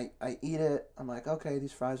 and I eat it. I'm like, okay,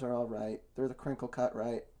 these fries are all right. They're the crinkle cut,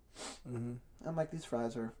 right? Mm-hmm. I'm like, these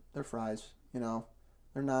fries they're fries. You know?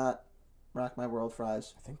 They're not Rock My World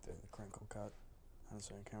fries. I think they're the crinkle cut.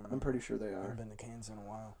 Honestly, I can't remember. I'm pretty sure they I are. haven't been to Canes in a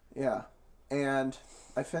while. Yeah. And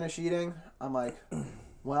I finish eating. I'm like,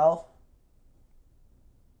 well,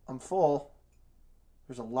 I'm full.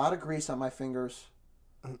 There's a lot of grease on my fingers.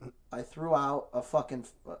 I threw out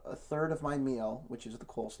a third of my meal, which is the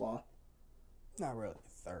coleslaw. Not really a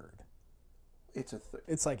third. It's a third.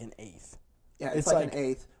 It's like an eighth. Yeah, it's like an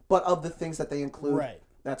eighth. But of the things that they include, right.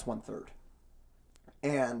 That's 1/3.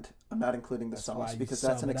 And I'm not incling the sauce because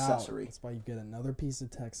that's an accessory. That's why you get another piece of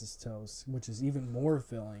Texas toast, which is even more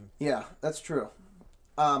filling. Yeah, that's true.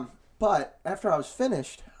 But after I was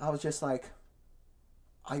finished, I was just like,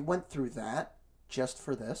 I went through that just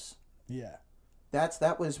for this. Yeah.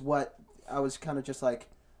 That was what I was kind of just like,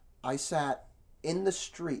 I sat in the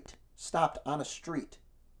street, stopped on a street,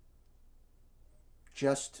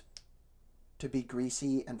 just to be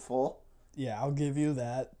greasy and full. Yeah, I'll give you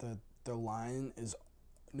that. The line is,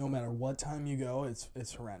 no matter what time you go,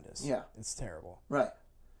 it's horrendous. Yeah. It's terrible. Right.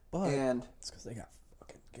 But it's because they got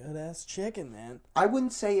fucking good-ass chicken, man. I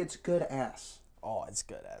wouldn't say it's good ass. Oh, it's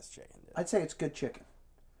good-ass chicken, dude. I'd say it's good chicken.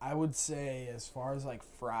 I would say as far as, like,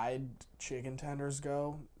 fried chicken tenders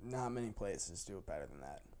go, not many places do it better than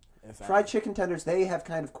that. Fried chicken tenders, they have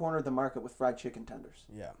kind of cornered the market with fried chicken tenders.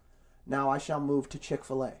 Yeah. Now I shall move to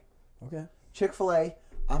Chick-fil-A. Okay. Chick-fil-A,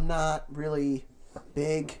 I'm not really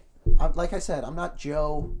big... like I said, I'm not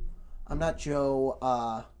Joe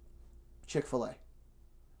Chick-fil-A.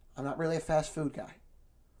 I'm not really a fast food guy.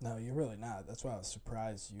 No, you're really not. That's why I was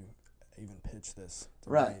surprised you even pitched this.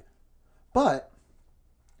 Right. But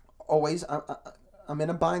always, I'm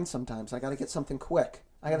in a bind sometimes. I got to get something quick.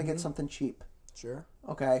 I got to get something cheap. Sure.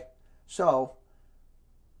 Okay. So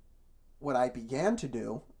what I began to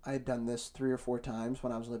do, I had done this 3 or 4 times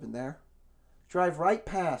when I was living there. Drive right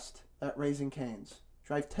past that Raising Cane's.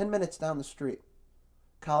 Drive 10 minutes down the street,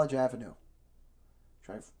 College Avenue.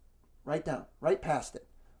 Drive right down, right past it,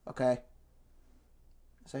 okay?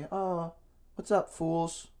 Say, oh, what's up,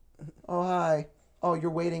 fools? Oh, hi. Oh,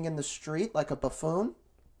 you're waiting in the street like a buffoon?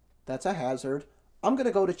 That's a hazard. I'm going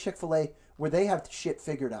to go to Chick-fil-A where they have shit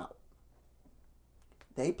figured out.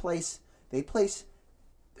 They place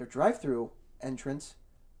their drive-through entrance.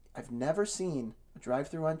 I've never seen a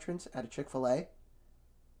drive-through entrance at a Chick-fil-A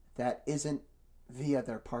that isn't via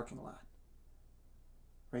their parking lot.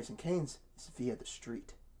 Raising Cane's is via the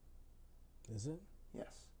street. Is it?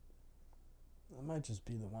 Yes. That might just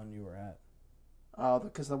be the one you were at. Oh,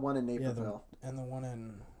 because the one in Naperville. Yeah, and the one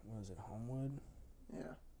in, what is it, Homewood?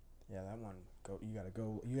 Yeah. Yeah, that one.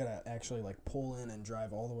 You gotta actually like pull in and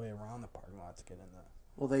drive all the way around the parking lot to get in the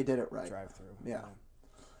Well, they did it right. drive-through. Yeah.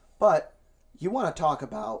 But you want to talk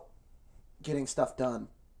about getting stuff done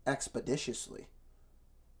expeditiously.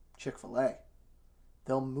 Chick-fil-A.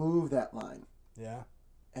 They'll move that line. Yeah.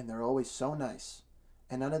 And they're always so nice.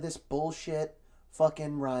 And none of this bullshit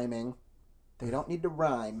fucking rhyming. They don't need to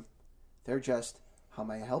rhyme. They're just, how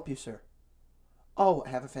may I help you, sir? Oh,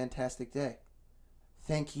 have a fantastic day.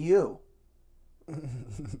 Thank you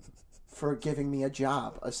for giving me a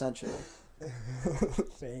job, essentially.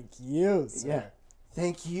 Thank you, sir. Yeah.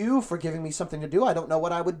 Thank you for giving me something to do. I don't know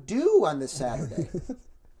what I would do on this Saturday.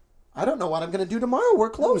 I don't know what I'm going to do tomorrow. We're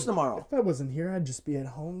closed tomorrow. If I wasn't here, I'd just be at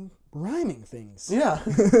home rhyming things. Yeah.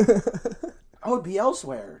 I would be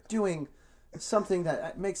elsewhere doing something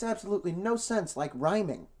that makes absolutely no sense, like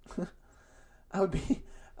rhyming.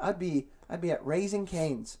 I'd be at Raising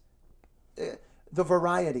Cane's. The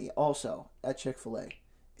variety also at Chick-fil-A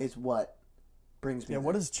is what brings me. Yeah, there.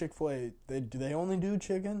 what is Chick-fil-A? Do they only do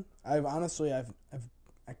chicken? I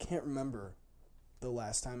can't remember the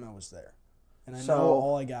last time I was there. And I know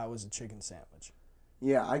all I got was a chicken sandwich.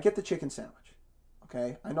 Yeah, I get the chicken sandwich.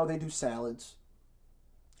 Okay? I know they do salads.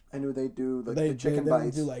 I knew they do the chicken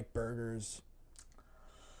bites. They do like burgers.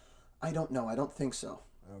 I don't know. I don't think so.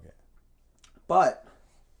 Okay. But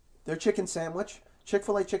their chicken sandwich,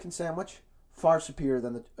 Chick-fil-A chicken sandwich, far superior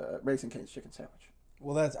than the Raising Cane's chicken sandwich.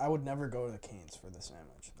 Well, I would never go to the Cane's for the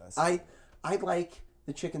sandwich. I like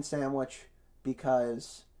the chicken sandwich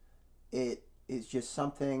because it is just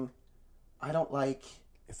something I don't like.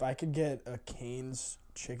 If I could get a Cane's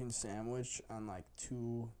chicken sandwich on like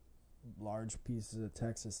 2 large pieces of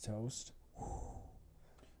Texas toast.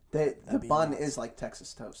 The bun is like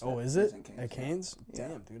Texas toast. Oh, is it? Cane's. At Cane's? Yeah.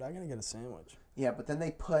 Damn, dude, I gotta get a sandwich. Yeah, but then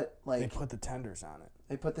they put the tenders on it.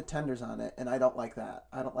 They put the tenders on it, and I don't like that.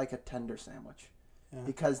 I don't like a tender sandwich. Yeah.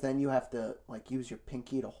 Because then you have to like use your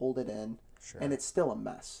pinky to hold it in, Sure. and it's still a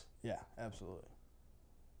mess. Yeah, absolutely.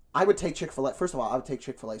 I would take Chick-fil-A. First of all, I would take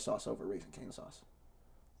Chick-fil-A sauce over Raising Cane sauce.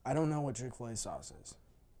 I don't know what Chick-fil-A sauce is.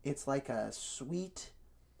 It's like a sweet,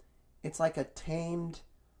 it's like a tamed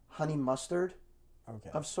honey mustard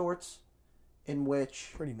of sorts, in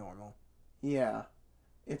which... Pretty normal. Yeah.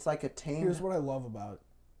 It's like a tamed... Here's what I love about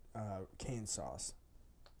cane sauce.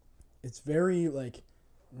 It's very, like...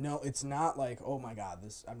 No, it's not like, oh my God,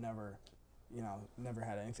 this... I've never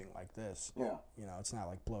had anything like this. Yeah. It's not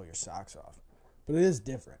like blow your socks off. But it is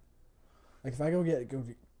different. Like, if I go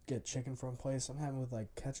get chicken from a place, I'm having with,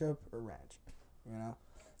 like, ketchup or ranch. Yeah,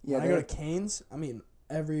 when I go to Cane's, I mean,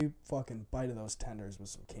 every fucking bite of those tenders with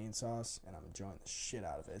some cane sauce, and I'm enjoying the shit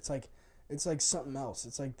out of it. It's like something else.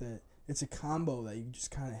 It's a combo that you just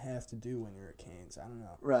kind of have to do when you're at Cane's. I don't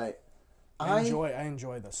know. Right. I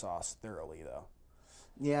enjoy the sauce thoroughly, though.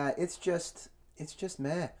 Yeah, it's just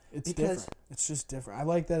meh. It's different. It's just different. I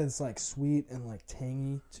like that it's like sweet and like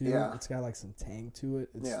tangy too. Yeah. It's got like some tang to it.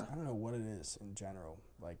 Yeah. I don't know what it is in general.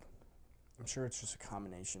 Like, I'm sure it's just a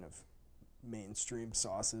combination of mainstream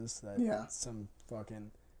sauces that some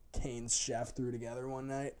fucking Cane's chef threw together one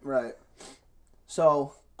night. Right.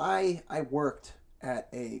 So I worked at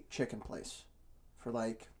a chicken place for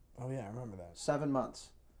like Oh yeah, I remember that. 7 months,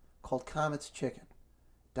 called Comet's Chicken,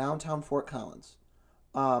 downtown Fort Collins.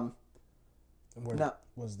 Was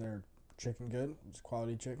their chicken good? Was it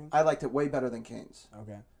quality chicken? I liked it way better than Cane's.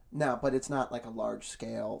 Okay. Now, but it's not like a large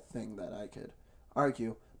scale thing that I could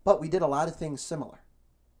argue. But we did a lot of things similar.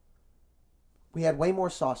 We had way more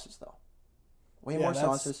sauces though. Way more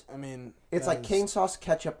sauces. I mean, it's like cane sauce,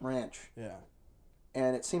 ketchup, ranch. Yeah.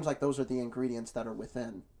 And it seems like those are the ingredients that are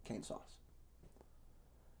within cane sauce.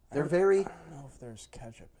 They're I don't know if there's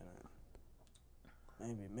ketchup in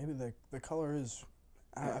it. Maybe the color is.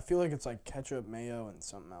 I feel like it's like ketchup, mayo, and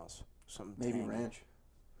something else. Maybe tangy. ranch.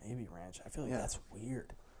 Maybe ranch. I feel like that's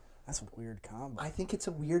weird. That's a weird combo. I think it's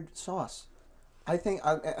a weird sauce. I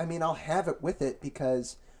mean, I'll have it with it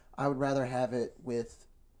because I would rather have it with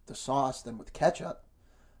the sauce than with ketchup.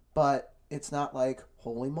 But it's not like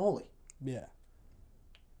holy moly. Yeah.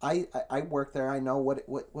 I work there. I know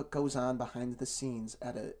what goes on behind the scenes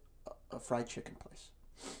at a fried chicken place.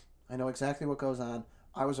 I know exactly what goes on.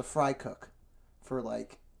 I was a fry cook for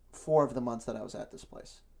like 4 of the months that I was at this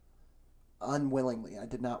place. Unwillingly, I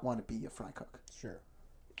did not want to be a fry cook. Sure.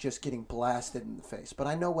 Just getting blasted in the face. But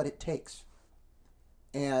I know what it takes.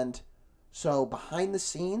 And so behind the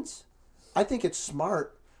scenes, I think it's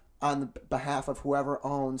smart on the behalf of whoever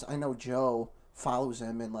owns. I know Joe follows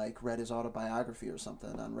him and like read his autobiography or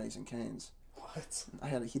something on Raising Cane's. What?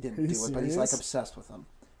 He didn't Are you do it, but he's like serious? obsessed with him.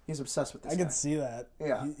 He's obsessed with this I guy. can see that.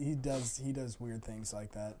 Yeah. He does weird things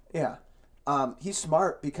like that. Yeah. He's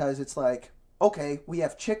smart because it's like, okay, we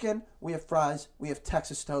have chicken, we have fries, we have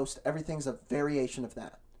Texas toast. Everything's a variation of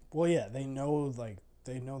that. Well, yeah, they know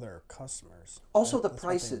their customers. Also, Right? the That's what they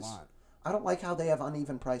prices. want. I don't like how they have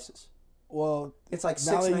uneven prices. Well, It's like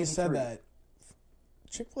now that you $6.93. said that,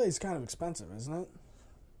 Chick-fil-A is kind of expensive, isn't it?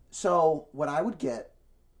 So what I would get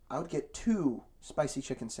 2 spicy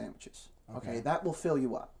chicken sandwiches. Okay, that will fill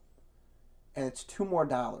you up, and it's $2 more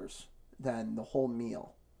than the whole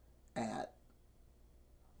meal at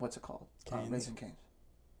what's it called? Raising Cane's.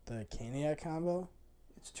 The Caniac combo?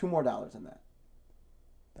 It's $2 more than that.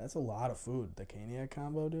 That's a lot of food. The Caniac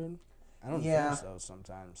combo, dude. I don't Yeah. finish those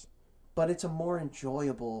sometimes. But it's a more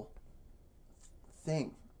enjoyable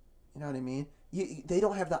thing. You know what I mean? They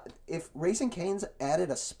don't have that. If Raising Cane's added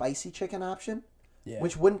a spicy chicken option, Yeah.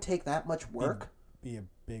 which wouldn't take that much work, Be a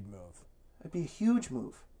big move. it'd be a huge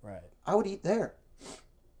move. Right. I would eat there.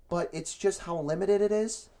 But it's just how limited it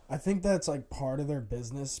is. I think that's like part of their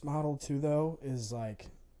business model too, though, is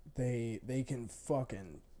like they can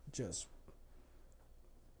fucking just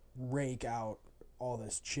rake out all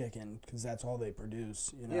this chicken because that's all they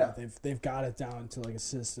produce. You know, Yeah. they've got it down to like a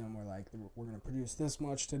system where like we're gonna produce this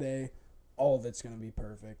much today. All of it's gonna be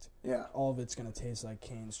perfect. Yeah. All of it's gonna taste like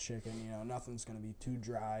Cane's chicken. You know, nothing's gonna be too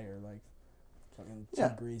dry or like fucking too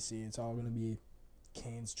Yeah. greasy. It's all gonna be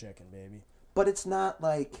Cane's chicken, baby. But it's not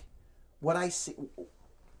like what I see.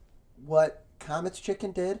 What Comet's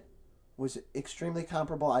Chicken did was extremely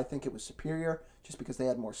comparable. I think it was superior just because they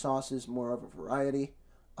had more sauces, more of a variety.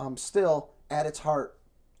 Still, at its heart,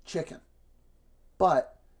 chicken.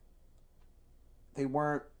 But they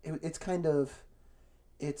weren't. It's kind of.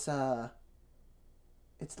 It's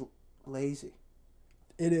lazy.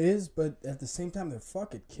 It is, but at the same time, they're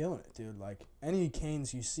fucking killing it, dude. Like, any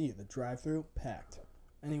Cane's you see, the drive-thru, packed.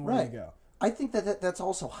 Anywhere Right. you go. I think that's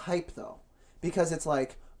also hype though, because it's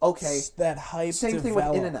like okay, That hype Same thing with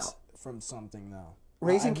developed In-N-Out. from something, though.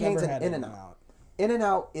 Raising I've Cane's never and had In-N-Out.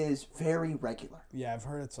 In-N-Out is very regular. Yeah, I've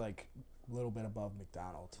heard it's like a little bit above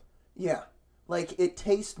McDonald's. Yeah, like it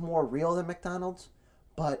tastes more real than McDonald's,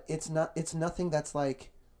 but it's not. It's nothing that's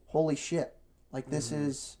like holy shit. Like this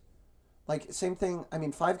is, like same thing. I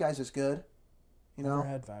mean, Five Guys is good. You know, Never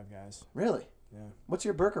had Five Guys. really. Yeah. What's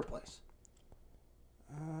your burger place?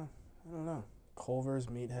 I don't know. Culver's,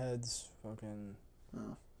 Meatheads, fucking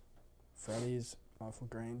Oh. Freddy's, Awful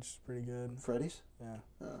Grange, pretty good. Freddy's. Yeah.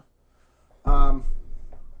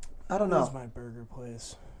 I don't know. Where's my burger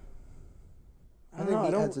place? I think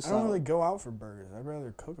Meatheads is I don't solid. really go out for burgers. I'd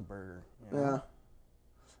rather cook a burger. You know? Yeah.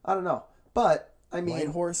 I don't know, but I mean, White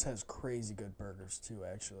Horse has crazy good burgers too.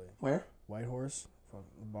 Actually, where? White Horse, from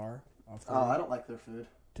the bar off the Oh, I don't like their food.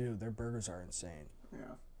 Dude, their burgers are insane.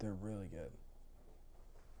 Yeah. They're really good.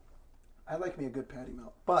 I like me a good patty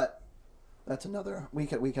melt, but that's another. We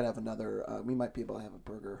could have another. We might be able to have a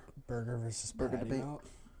burger Versus Burger patty debate. melt,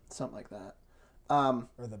 something like that.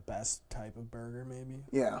 or the best type of burger, maybe.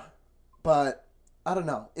 Yeah, but I don't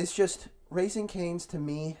know. It's just Raising Cane's to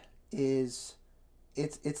me is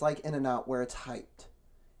it's like In-N-Out where it's hyped.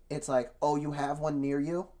 It's like, oh, you have one near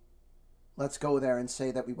you. Let's go there and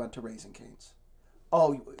say that we went to Raising Cane's.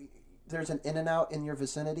 Oh, there's an In-N-Out in your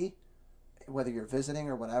vicinity, whether you're visiting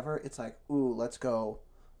or whatever. It's like, ooh, let's go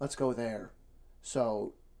there.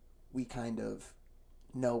 So we kind of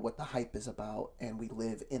know what the hype is about, and we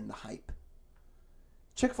live in the hype.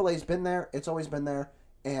 Chick-fil-A's been there. It's always been there.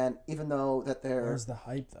 And even though that Where's the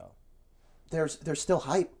hype though? there's still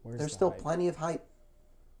hype. Where's There's the still hype? plenty of hype.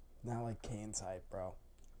 Not like Cane's hype, bro.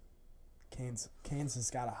 Cane's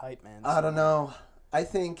has got a hype, man. I don't know. I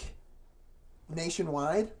think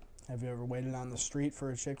nationwide, Have you ever waited on the street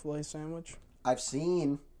for a Chick-fil-A sandwich? I've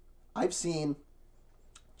seen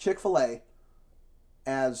Chick-fil-A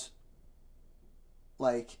as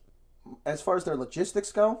like as far as their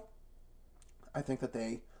logistics go, I think that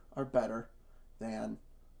they are better than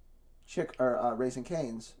Raising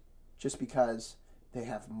Cane's just because they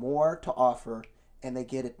have more to offer and they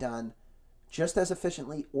get it done just as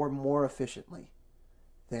efficiently or more efficiently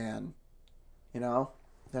than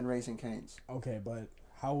Raising Cane's. Okay, but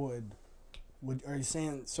how would are you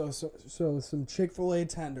saying so some Chick-fil-A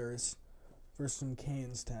tenders versus some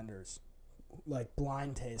Cane's tenders, like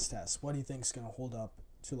blind taste tests? What do you think is gonna hold up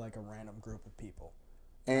to like a random group of people?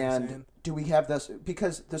 You know what I'm And saying? do we have this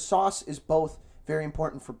because the sauce is both very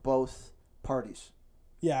important for both parties.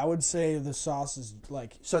 Yeah, I would say the sauce is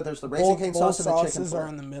like So there's the Raising Cane sauce and the chicken sauces fillet. are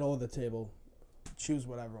in the middle of the table. Choose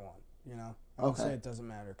whatever one, you know. I would say it doesn't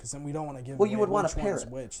matter because then we don't want to give. Well, you away would want which to pair one's it.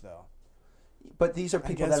 which though. But these are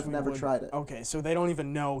people that have never tried it. Okay, so they don't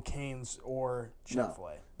even know Cane's or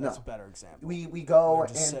Chick-fil-A. That's a better example. We go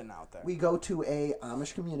just sitting out there. We go to a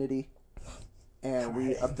Amish community, and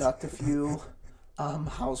we abduct a few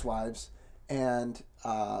housewives, and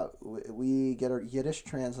we get a Yiddish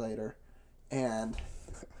translator, and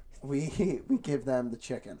we give them the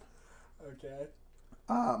chicken. Okay.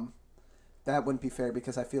 That wouldn't be fair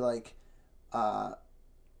because I feel like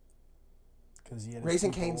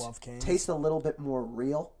Raising Cane's taste a little bit more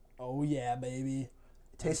real. Oh yeah, baby.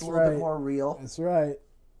 It tastes a little bit more real. That's right.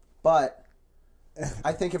 But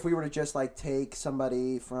I think if we were to just like take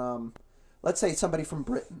somebody from, let's say somebody from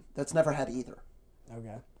Britain that's never had either.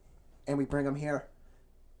 Okay. And we bring them here,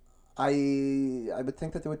 I would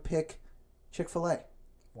think that they would pick Chick-fil-A.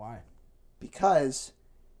 Why? Because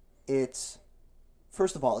it's,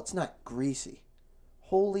 first of all, it's not greasy.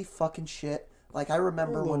 Holy fucking shit. Like, I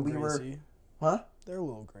remember when we were... Huh? They're a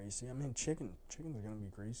little greasy. I mean, chickens are going to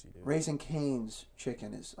be greasy, dude. Raising Cane's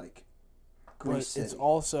chicken is, like, greasy. But it's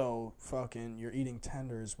also fucking, you're eating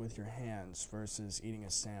tenders with your hands versus eating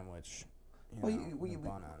a sandwich, with a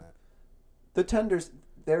bun on it. The tenders,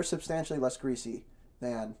 they're substantially less greasy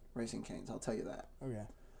than Raising Cane's, I'll tell you that. Okay.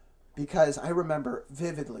 Because I remember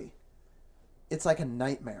vividly, it's like a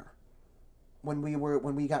nightmare. When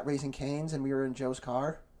we got Raising Cane's and we were in Joe's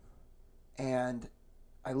car, and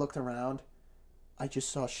I looked around, I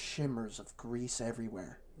just saw shimmers of grease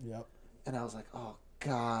everywhere. Yep. And I was like, oh,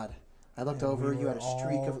 God. I looked over, you had a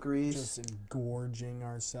streak of grease. Just engorging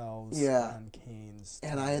ourselves on Cane's.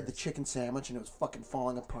 And I had the chicken sandwich, and it was fucking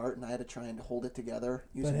falling apart, and I had to try and hold it together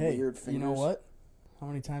using weird fingers. You know what? How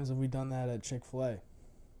many times have we done that at Chick-fil-A?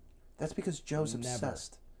 That's because Joe's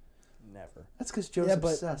obsessed. Never. That's because Joe's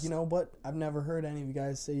obsessed. But you know what? I've never heard any of you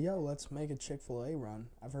guys say, yo, let's make a Chick-fil-A run.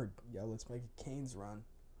 I've heard, yo, let's make a Cane's run.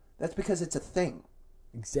 That's because it's a thing.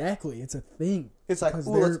 Exactly. It's a thing. It's like,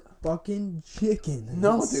 because they're fucking chicken.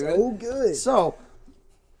 No, it's dude. So good. So,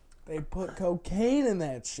 they put cocaine in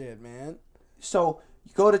that shit, man. So,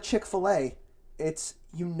 you go to Chick-fil-A, it's,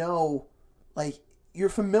 like, you're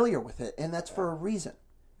familiar with it, and that's for a reason.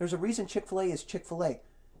 There's a reason Chick-fil-A is Chick-fil-A.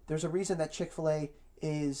 There's a reason that Chick-fil-A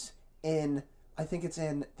is in, I think it's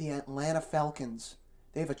in the Atlanta Falcons.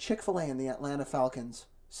 They have a Chick-fil-A in the Atlanta Falcons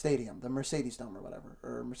stadium, the Mercedes Dome or whatever,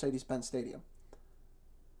 or Mercedes-Benz Stadium.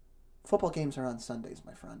 Football games are on Sundays,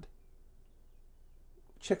 my friend.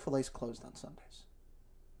 Chick-fil-A's closed on Sundays.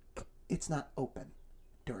 It's not open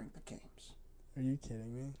during the games. Are you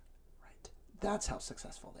kidding me? Right. That's how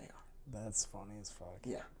successful they are. That's funny as fuck.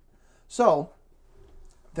 Yeah. So,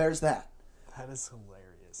 there's that. That is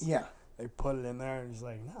hilarious. Yeah. They put it in there and it's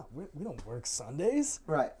like, no, we don't work Sundays.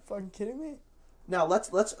 Right. Fucking kidding me? Now,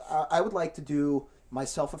 let's I would like to do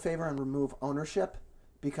myself a favor and remove ownership,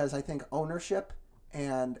 because I think ownership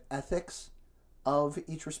and ethics of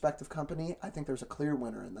each respective company, I think there's a clear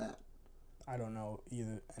winner in that. I don't know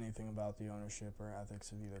anything about the ownership or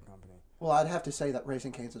ethics of either company. Well, I'd have to say that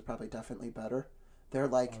Raising Cane's is probably definitely better. They're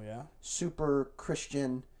like super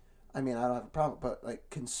Christian. I mean, I don't have a problem, but like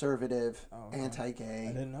conservative, anti-gay.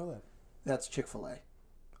 I didn't know that. That's Chick-fil-A.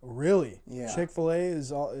 Really? Yeah. Chick-fil-A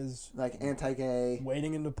is like anti-gay.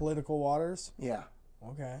 Wading into political waters? Yeah.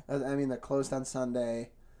 Okay. I mean, they're closed on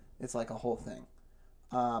Sunday. It's like a whole thing.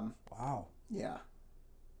 Wow. Yeah.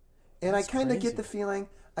 And I kind of get the feeling,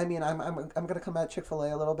 I mean, I'm going to come at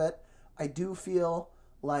Chick-fil-A a little bit. I do feel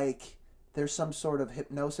like there's some sort of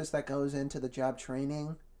hypnosis that goes into the job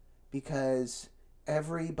training, because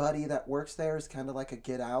everybody that works there is kind of like a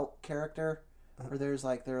Get Out character, where there's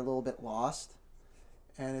like, they're a little bit lost,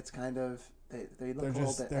 and it's kind of, they look a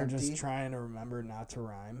little bit They're empty. just trying to remember not to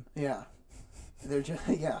rhyme. Yeah. They're just,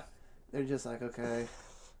 they're just like, okay.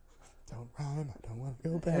 Don't rhyme. I don't want to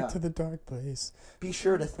go back to the dark place. Be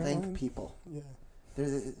sure to thank people. Yeah.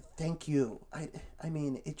 Thank you. I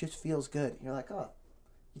mean, it just feels good. You're like, oh,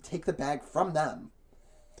 you take the bag from them.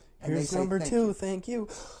 And here's number two. Thank you.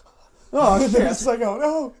 Oh, shit. It's like, oh,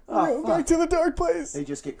 no. We're going back to the dark place. They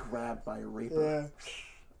just get grabbed by a reaper. Yeah.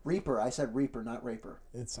 Reaper. I said reaper, not raper.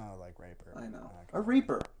 It sounded like raper. I know. A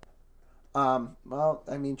reaper. Well,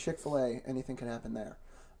 I mean, Chick-fil-A, anything can happen there.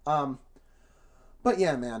 But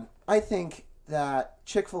yeah, man, I think that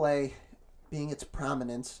Chick-fil-A, being its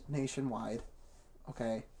prominence nationwide,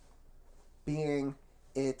 okay, being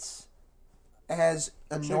its as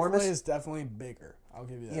enormous... Chick-fil-A is definitely bigger. I'll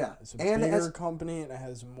give you that. Yeah. It's a bigger company, and it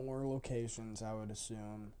has more locations, I would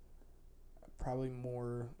assume. Probably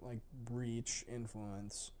more, like, reach,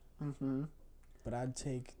 influence. Mm-hmm. But I'd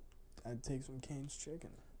take some Cane's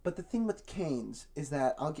chicken. But the thing with Cane's is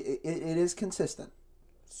that it is consistent.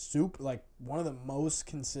 like one of the most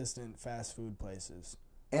consistent fast food places.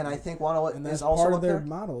 And I think one of what And that's is also part up of their there.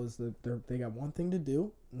 model is that they got one thing to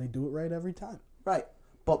do and they do it right every time. Right.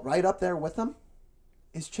 But right up there with them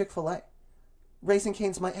is Chick-fil-A. Raising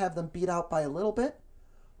Cane's might have them beat out by a little bit,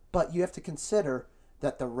 but you have to consider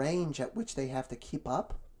that the range at which they have to keep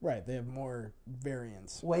up. Right, they have more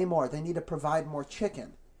variants. Way more. They need to provide more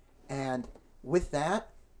chicken. And with that,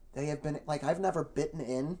 they have been, like, I've never bitten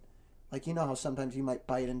in. Like, you know how sometimes you might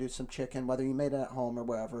bite into some chicken, whether you made it at home or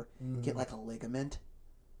wherever, get like a ligament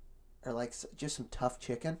or like just some tough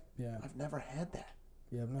chicken. Yeah. I've never had that.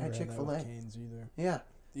 Yeah, I've never had that with Cane's either. Yeah.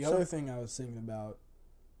 The other thing I was thinking about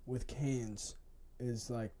with Cane's is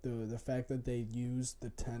like the fact that they use the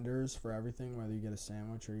tenders for everything, whether you get a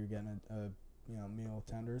sandwich or you're getting a meal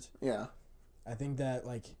tenders. Yeah. I think that,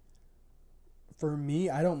 like, for me,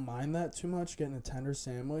 I don't mind that too much, getting a tender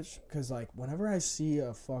sandwich, because, like, whenever I see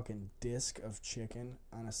a fucking disc of chicken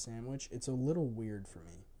on a sandwich, it's a little weird for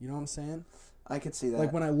me. You know what I'm saying? I could see that.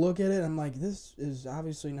 Like, when I look at it, I'm like, this is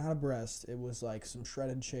obviously not a breast. It was, like, some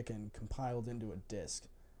shredded chicken compiled into a disc.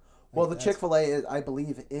 Like, well, the Chick-fil-A, I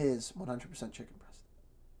believe, is 100% chicken breast.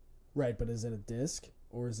 Right, but is it a disc,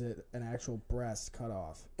 or is it an actual breast cut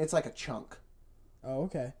off? It's like a chunk. Oh,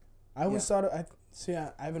 okay. I always thought I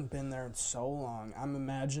haven't been there in so long. I'm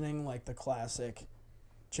imagining like the classic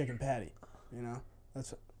chicken patty, you know?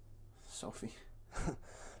 Sophie.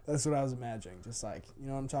 That's what I was imagining. Just like, you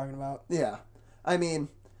know what I'm talking about? Yeah. I mean,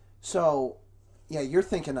 so yeah, you're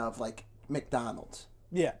thinking of like McDonald's.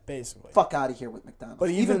 Yeah, basically. Fuck out of here with McDonald's. But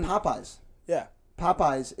even Popeyes. Yeah.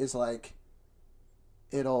 Popeyes is like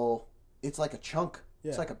it's like a chunk. Yeah.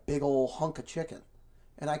 It's like a big old hunk of chicken.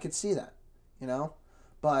 And I could see that, you know?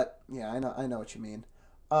 But yeah, I know what you mean.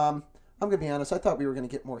 I'm gonna be honest. I thought we were gonna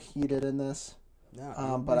get more heated in this.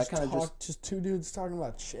 No, but I kind of just two dudes talking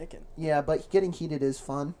about chicken. Yeah, but getting heated is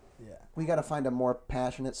fun. Yeah. We got to find a more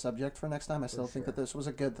passionate subject for next time. I still think that this was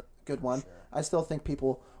a good one. Sure. I still think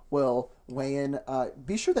people will weigh in.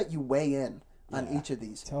 Be sure that you weigh in on each of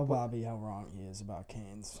these. Tell Bobby how wrong he is about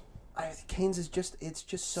Cane's. Cane's is just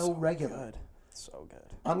so regular. Good. So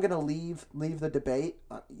good. I'm gonna leave the debate.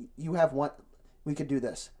 You have one. We could do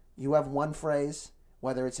this. You have one phrase,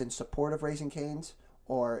 whether it's in support of Raising Cane's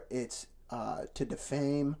or it's to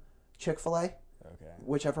defame Chick-fil-A. Okay.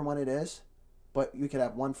 Whichever one it is. But you could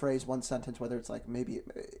have one phrase, one sentence, whether it's like maybe,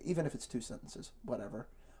 even if it's two sentences, whatever.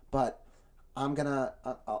 But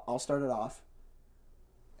I'll start it off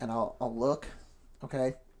and I'll look,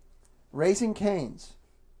 okay? Raising Cane's.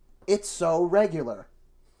 It's so regular.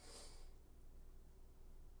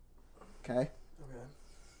 Okay? Okay.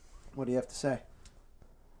 What do you have to say?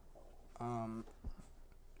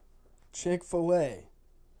 Chick-fil-A.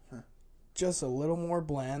 Just a little more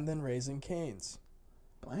bland than Raising Cane's.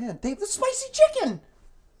 Bland. They have the spicy chicken.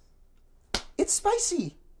 It's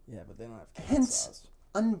spicy. Yeah, but they don't have cane Hence, sauce.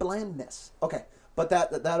 unblandness. Okay, but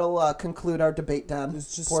that'll conclude our debate down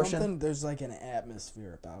There's just portion. something. There's like an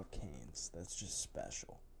atmosphere about Cane's that's just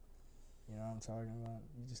special. You know what I'm talking about?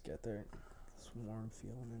 You just get there, this warm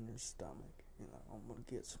feeling in your stomach. You know, I'm gonna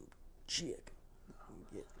get some chicken.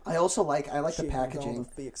 I also like the Chicken with all packaging. the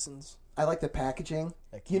fixins. I like the packaging.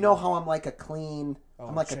 That You can- know how I'm like a clean. Oh,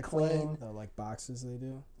 I'm like Chick-fil-A, a clean. the like boxes they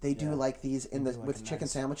do. They do Yeah. like these in They the do, like, with a chicken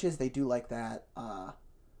nice- sandwiches. They do like that.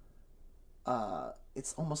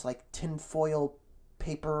 It's almost like tinfoil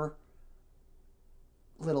paper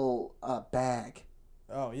little bag.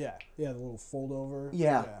 Oh yeah, yeah, the little fold over.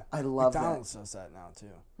 Yeah, I love McDonald's does that now too.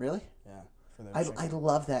 Really? Yeah, for their I chicken.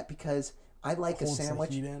 love that because I like a Holds the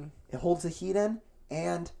sandwich. heat in. It holds the heat in,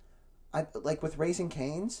 and I like with Raising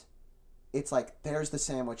Cane's. It's like there's the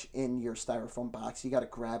sandwich in your styrofoam box. You got to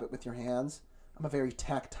grab it with your hands. I'm a very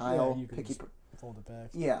tactile, you can picky. just fold it back.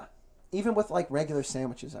 Yeah, even with like regular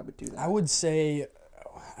sandwiches, I would do that. I would say,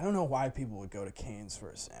 I don't know why people would go to Cane's for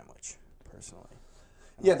a sandwich, personally.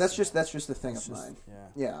 Yeah, that's just the thing It's of just- mine. yeah.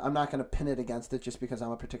 Yeah, I'm not going to pin it against it just because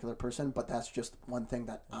I'm a particular person, but that's just one thing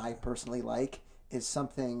that I personally like is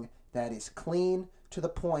something that is clean to the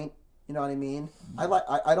point. You know what I mean? I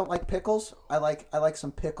don't like pickles. I like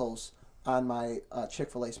some pickles on my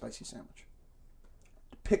Chick-fil-A spicy sandwich.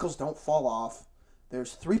 Pickles don't fall off.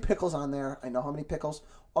 There's 3 pickles on there. I know how many pickles.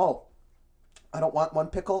 Oh, I don't want 1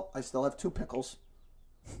 pickle. I still have 2 pickles.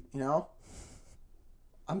 You know?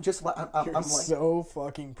 I'm just like You're I'm like so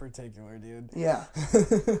fucking particular, dude. yeah.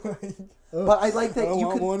 Like, But I like that I you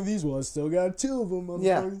want could one of these. Well, I still got 2 of them.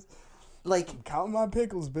 Yeah. Motherfuckers. like, Count my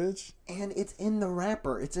pickles, bitch. and it's in the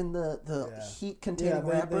wrapper. It's in the Yeah. heat containing Yeah,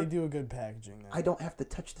 wrapper. they do a good packaging there. I don't have to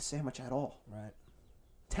touch the sandwich at all. Right.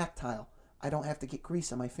 Tactile. I don't have to get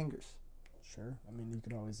grease on my fingers. Sure. I mean, you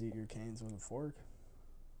could always eat your Cane's with a fork.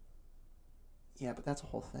 Yeah, but that's a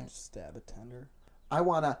whole thing. Stab a tender. I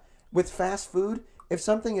want to, with fast food, if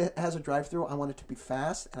something has a drive-through, I want it to be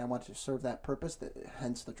fast, and I want it to serve that purpose,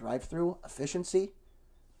 hence the drive-through, efficiency.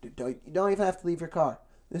 You don't even have to leave your car.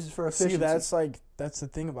 This is for efficiency. See, that's the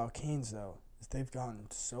thing about Cane's, though, is they've gone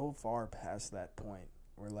so far past that point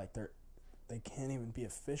where, like, they can't even be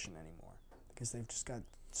efficient anymore because they've just got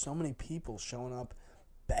so many people showing up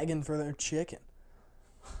begging for their chicken.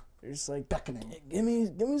 They're just like, beckoning. Give me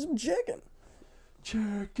some chicken.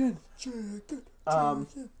 Chicken. I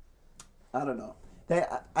don't know.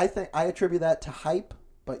 I think I attribute that to hype,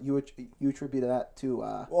 but you attribute that to.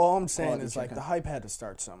 All I'm saying is chicken. like the hype had to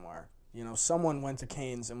start somewhere. You know, someone went to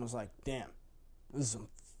Cane's and was like, "Damn, this is some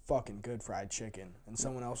fucking good fried chicken," and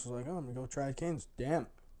someone else was like, "Oh, I'm gonna go try Cane's. Damn,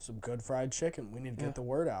 some good fried chicken. We need to get the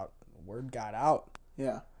word out." The word got out.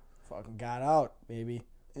 Yeah. Fucking got out, baby.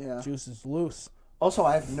 Yeah. Juice is loose. Also,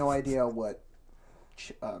 I have no idea what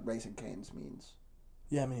Raising Cane's means.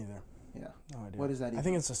 Yeah, me neither. Yeah. No idea. What is that even? I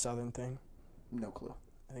think it's a southern thing. No clue.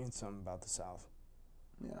 I think it's something about the South.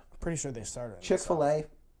 Yeah. I'm pretty sure they started in Chick-fil-A,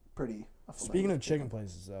 pretty. Speaking of chicken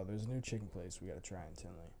places, though, there's a new chicken place we got to try in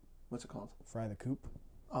Tinley. What's it called? Fry the Coop.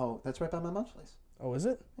 Oh, that's right by my mom's place. Oh, is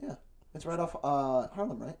it? Yeah. It's right off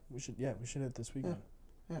Harlem, right? We should hit this weekend.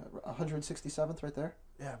 Yeah, 167th right there.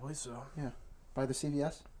 Yeah, I believe so. Yeah. By the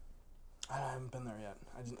CVS? I haven't been there yet.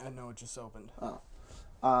 I know it just opened. Oh.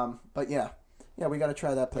 But yeah. Yeah, we got to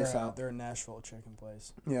try that place out. They're a Nashville chicken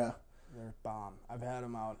place. Yeah. They're bomb. I've had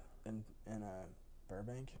them out in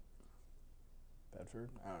Burbank, Bedford.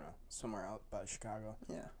 I don't know, somewhere out by Chicago.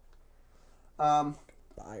 Yeah.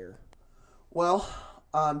 Buyer. Well,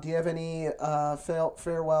 do you have any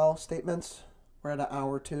farewell statements? We're at an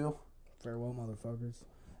hour 2. Farewell, motherfuckers.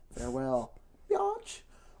 Farewell, biatch.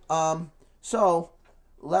 So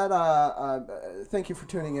thank you for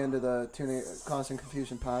tuning into the Constant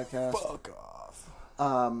Confusion podcast. Fuck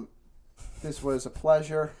off. This was a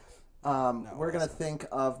pleasure. We're going to think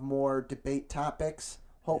of more debate topics.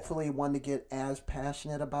 Hopefully one to get as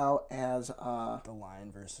passionate about as... the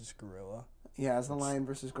lion versus gorilla. Yeah, as the lion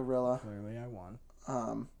versus gorilla. Clearly I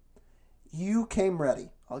won. You came ready.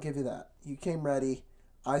 I'll give you that. You came ready.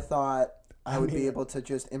 I thought I would be able to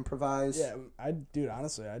just improvise. Yeah, dude,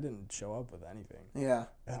 honestly, I didn't show up with anything. Yeah.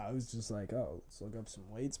 I was just like, oh, let's look up some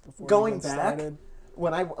weights before going we get back, started.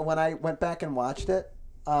 when I went back and watched it,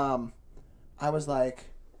 I was like,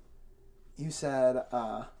 you said,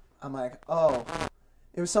 I'm like, oh,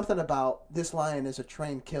 it was something about this lion is a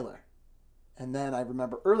trained killer. And then I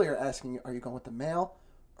remember earlier asking you, are you going with the male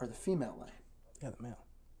or the female lion? Yeah, the male.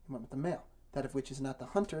 You went with the male. That of which is not the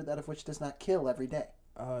hunter, that of which does not kill every day.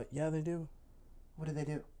 Yeah, they do. What do they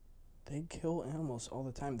do? They kill animals all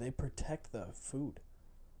the time. They protect the food.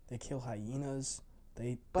 They kill hyenas.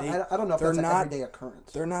 I don't know if that's an everyday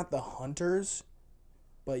occurrence. They're not the hunters,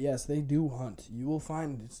 but yes, they do hunt. You will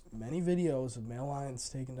find many videos of male lions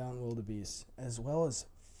taking down wildebeest, as well as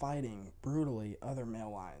fighting brutally other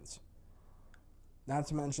male lions. Not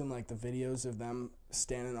to mention, like, the videos of them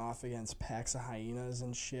standing off against packs of hyenas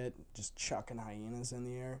and shit, just chucking hyenas in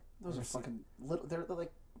the air. Those are fucking little. They're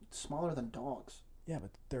like smaller than dogs. Yeah,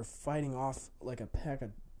 but they're fighting off like a pack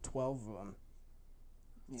of 12 of them.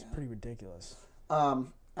 It's pretty ridiculous. I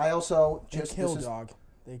also just... They kill, dog.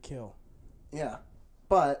 They kill. Yeah.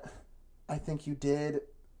 But I think you did,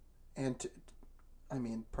 and I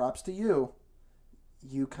mean, props to you.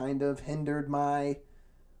 You kind of hindered my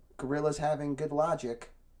gorillas having good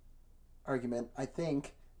logic argument. I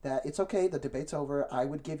think that it's okay. The debate's over. I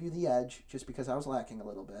would give you the edge just because I was lacking a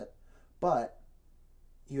little bit. But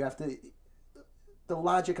you have to... The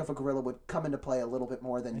logic of a gorilla would come into play a little bit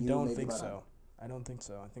more than you maybe. I don't think so. I don't think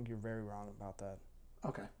so. I think you're very wrong about that.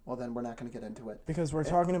 Okay. Well, then we're not going to get into it. Because we're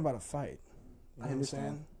talking about a fight. You know I understand. What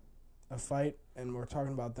I'm saying? A fight, and we're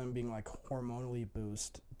talking about them being, like, hormonally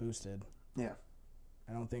boosted. Yeah.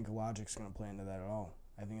 I don't think logic's going to play into that at all.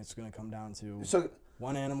 I think it's going to come down to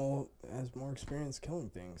one animal has more experience killing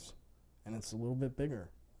things, and it's a little bit bigger,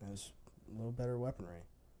 and has a little better weaponry.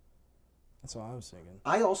 That's all I was thinking.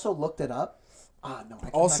 I also looked it up. No.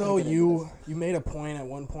 Also, you made a point at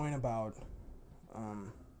one point about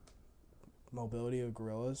mobility of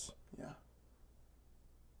gorillas. Yeah.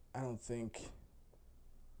 I don't think...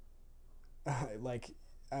 like,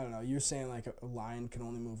 I don't know. You're saying, like, a lion can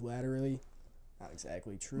only move laterally. Not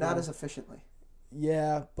exactly true. Not as efficiently.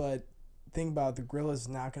 Yeah, but think about it, the gorilla's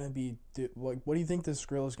not going to be... like, what do you think this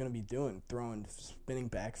gorilla's going to be doing? Throwing spinning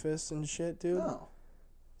back fists and shit, dude? No.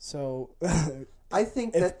 So... I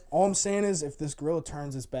think that... All I'm saying is if this gorilla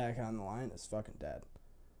turns its back on the lion, it's fucking dead.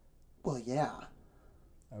 Well, yeah.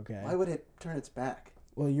 Okay. Why would it turn its back?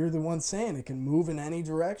 Well, you're the one saying it can move in any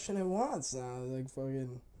direction it wants now. Like,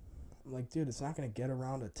 fucking... I'm like, dude, it's not going to get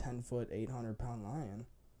around a 10-foot, 800-pound lion.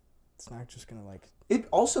 It's not just going to, like... It'd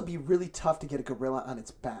also be really tough to get a gorilla on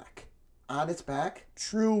its back. On its back?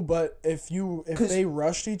 True, but if they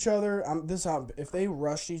rushed each other... if they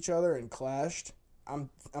rushed each other and clashed, I'm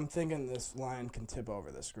thinking this lion can tip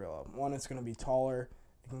over this gorilla. One, it's going to be taller.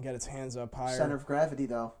 It can get its hands up higher. Center of gravity,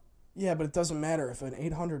 though. Yeah, but it doesn't matter. If an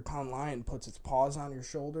 800-pound lion puts its paws on your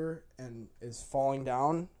shoulder and is falling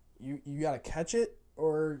down, you got to catch it,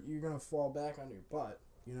 or you're going to fall back on your butt,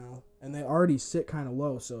 you know? And they already sit kind of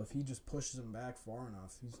low, so if he just pushes them back far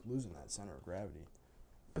enough, he's losing that center of gravity.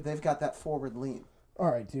 But they've got that forward lean. All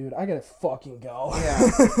right, dude, I got to fucking go. Yeah.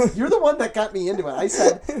 You're the one that got me into it. I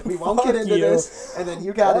said, we won't get into this, and then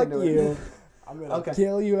you got into it. I'm going to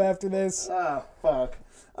kill you after this. Oh, fuck.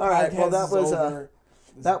 All right, well, that was...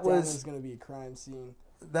 that was going to be a crime scene.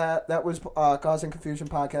 That was Cause and Confusion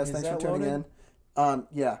podcast. Thanks for tuning in.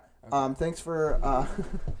 Yeah. Okay. Thanks for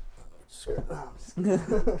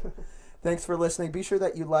thanks for listening. Be sure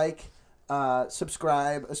that you like,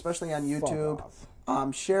 subscribe, especially on YouTube.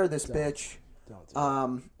 Share this bitch.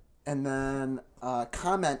 Don't and then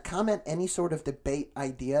comment any sort of debate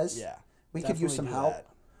ideas. Yeah. We could use some help.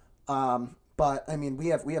 But I mean, we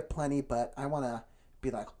have plenty. But I want to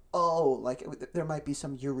be like, there might be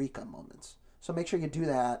some eureka moments. So make sure you do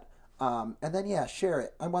that. And then, share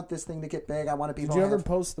it. I want this thing to get big. I want to be... Did you ever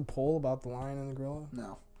post the poll about the lion and the gorilla?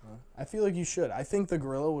 No. I feel like you should. I think the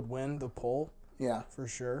gorilla would win the poll. Yeah. For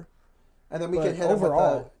sure. And then we could hit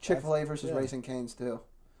overall, it with the Chick-fil-A versus Raising Cane's, too.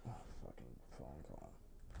 Oh, fucking phone call.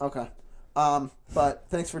 Okay. But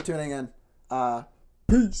thanks for tuning in.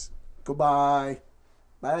 Peace. Goodbye.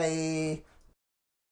 Bye.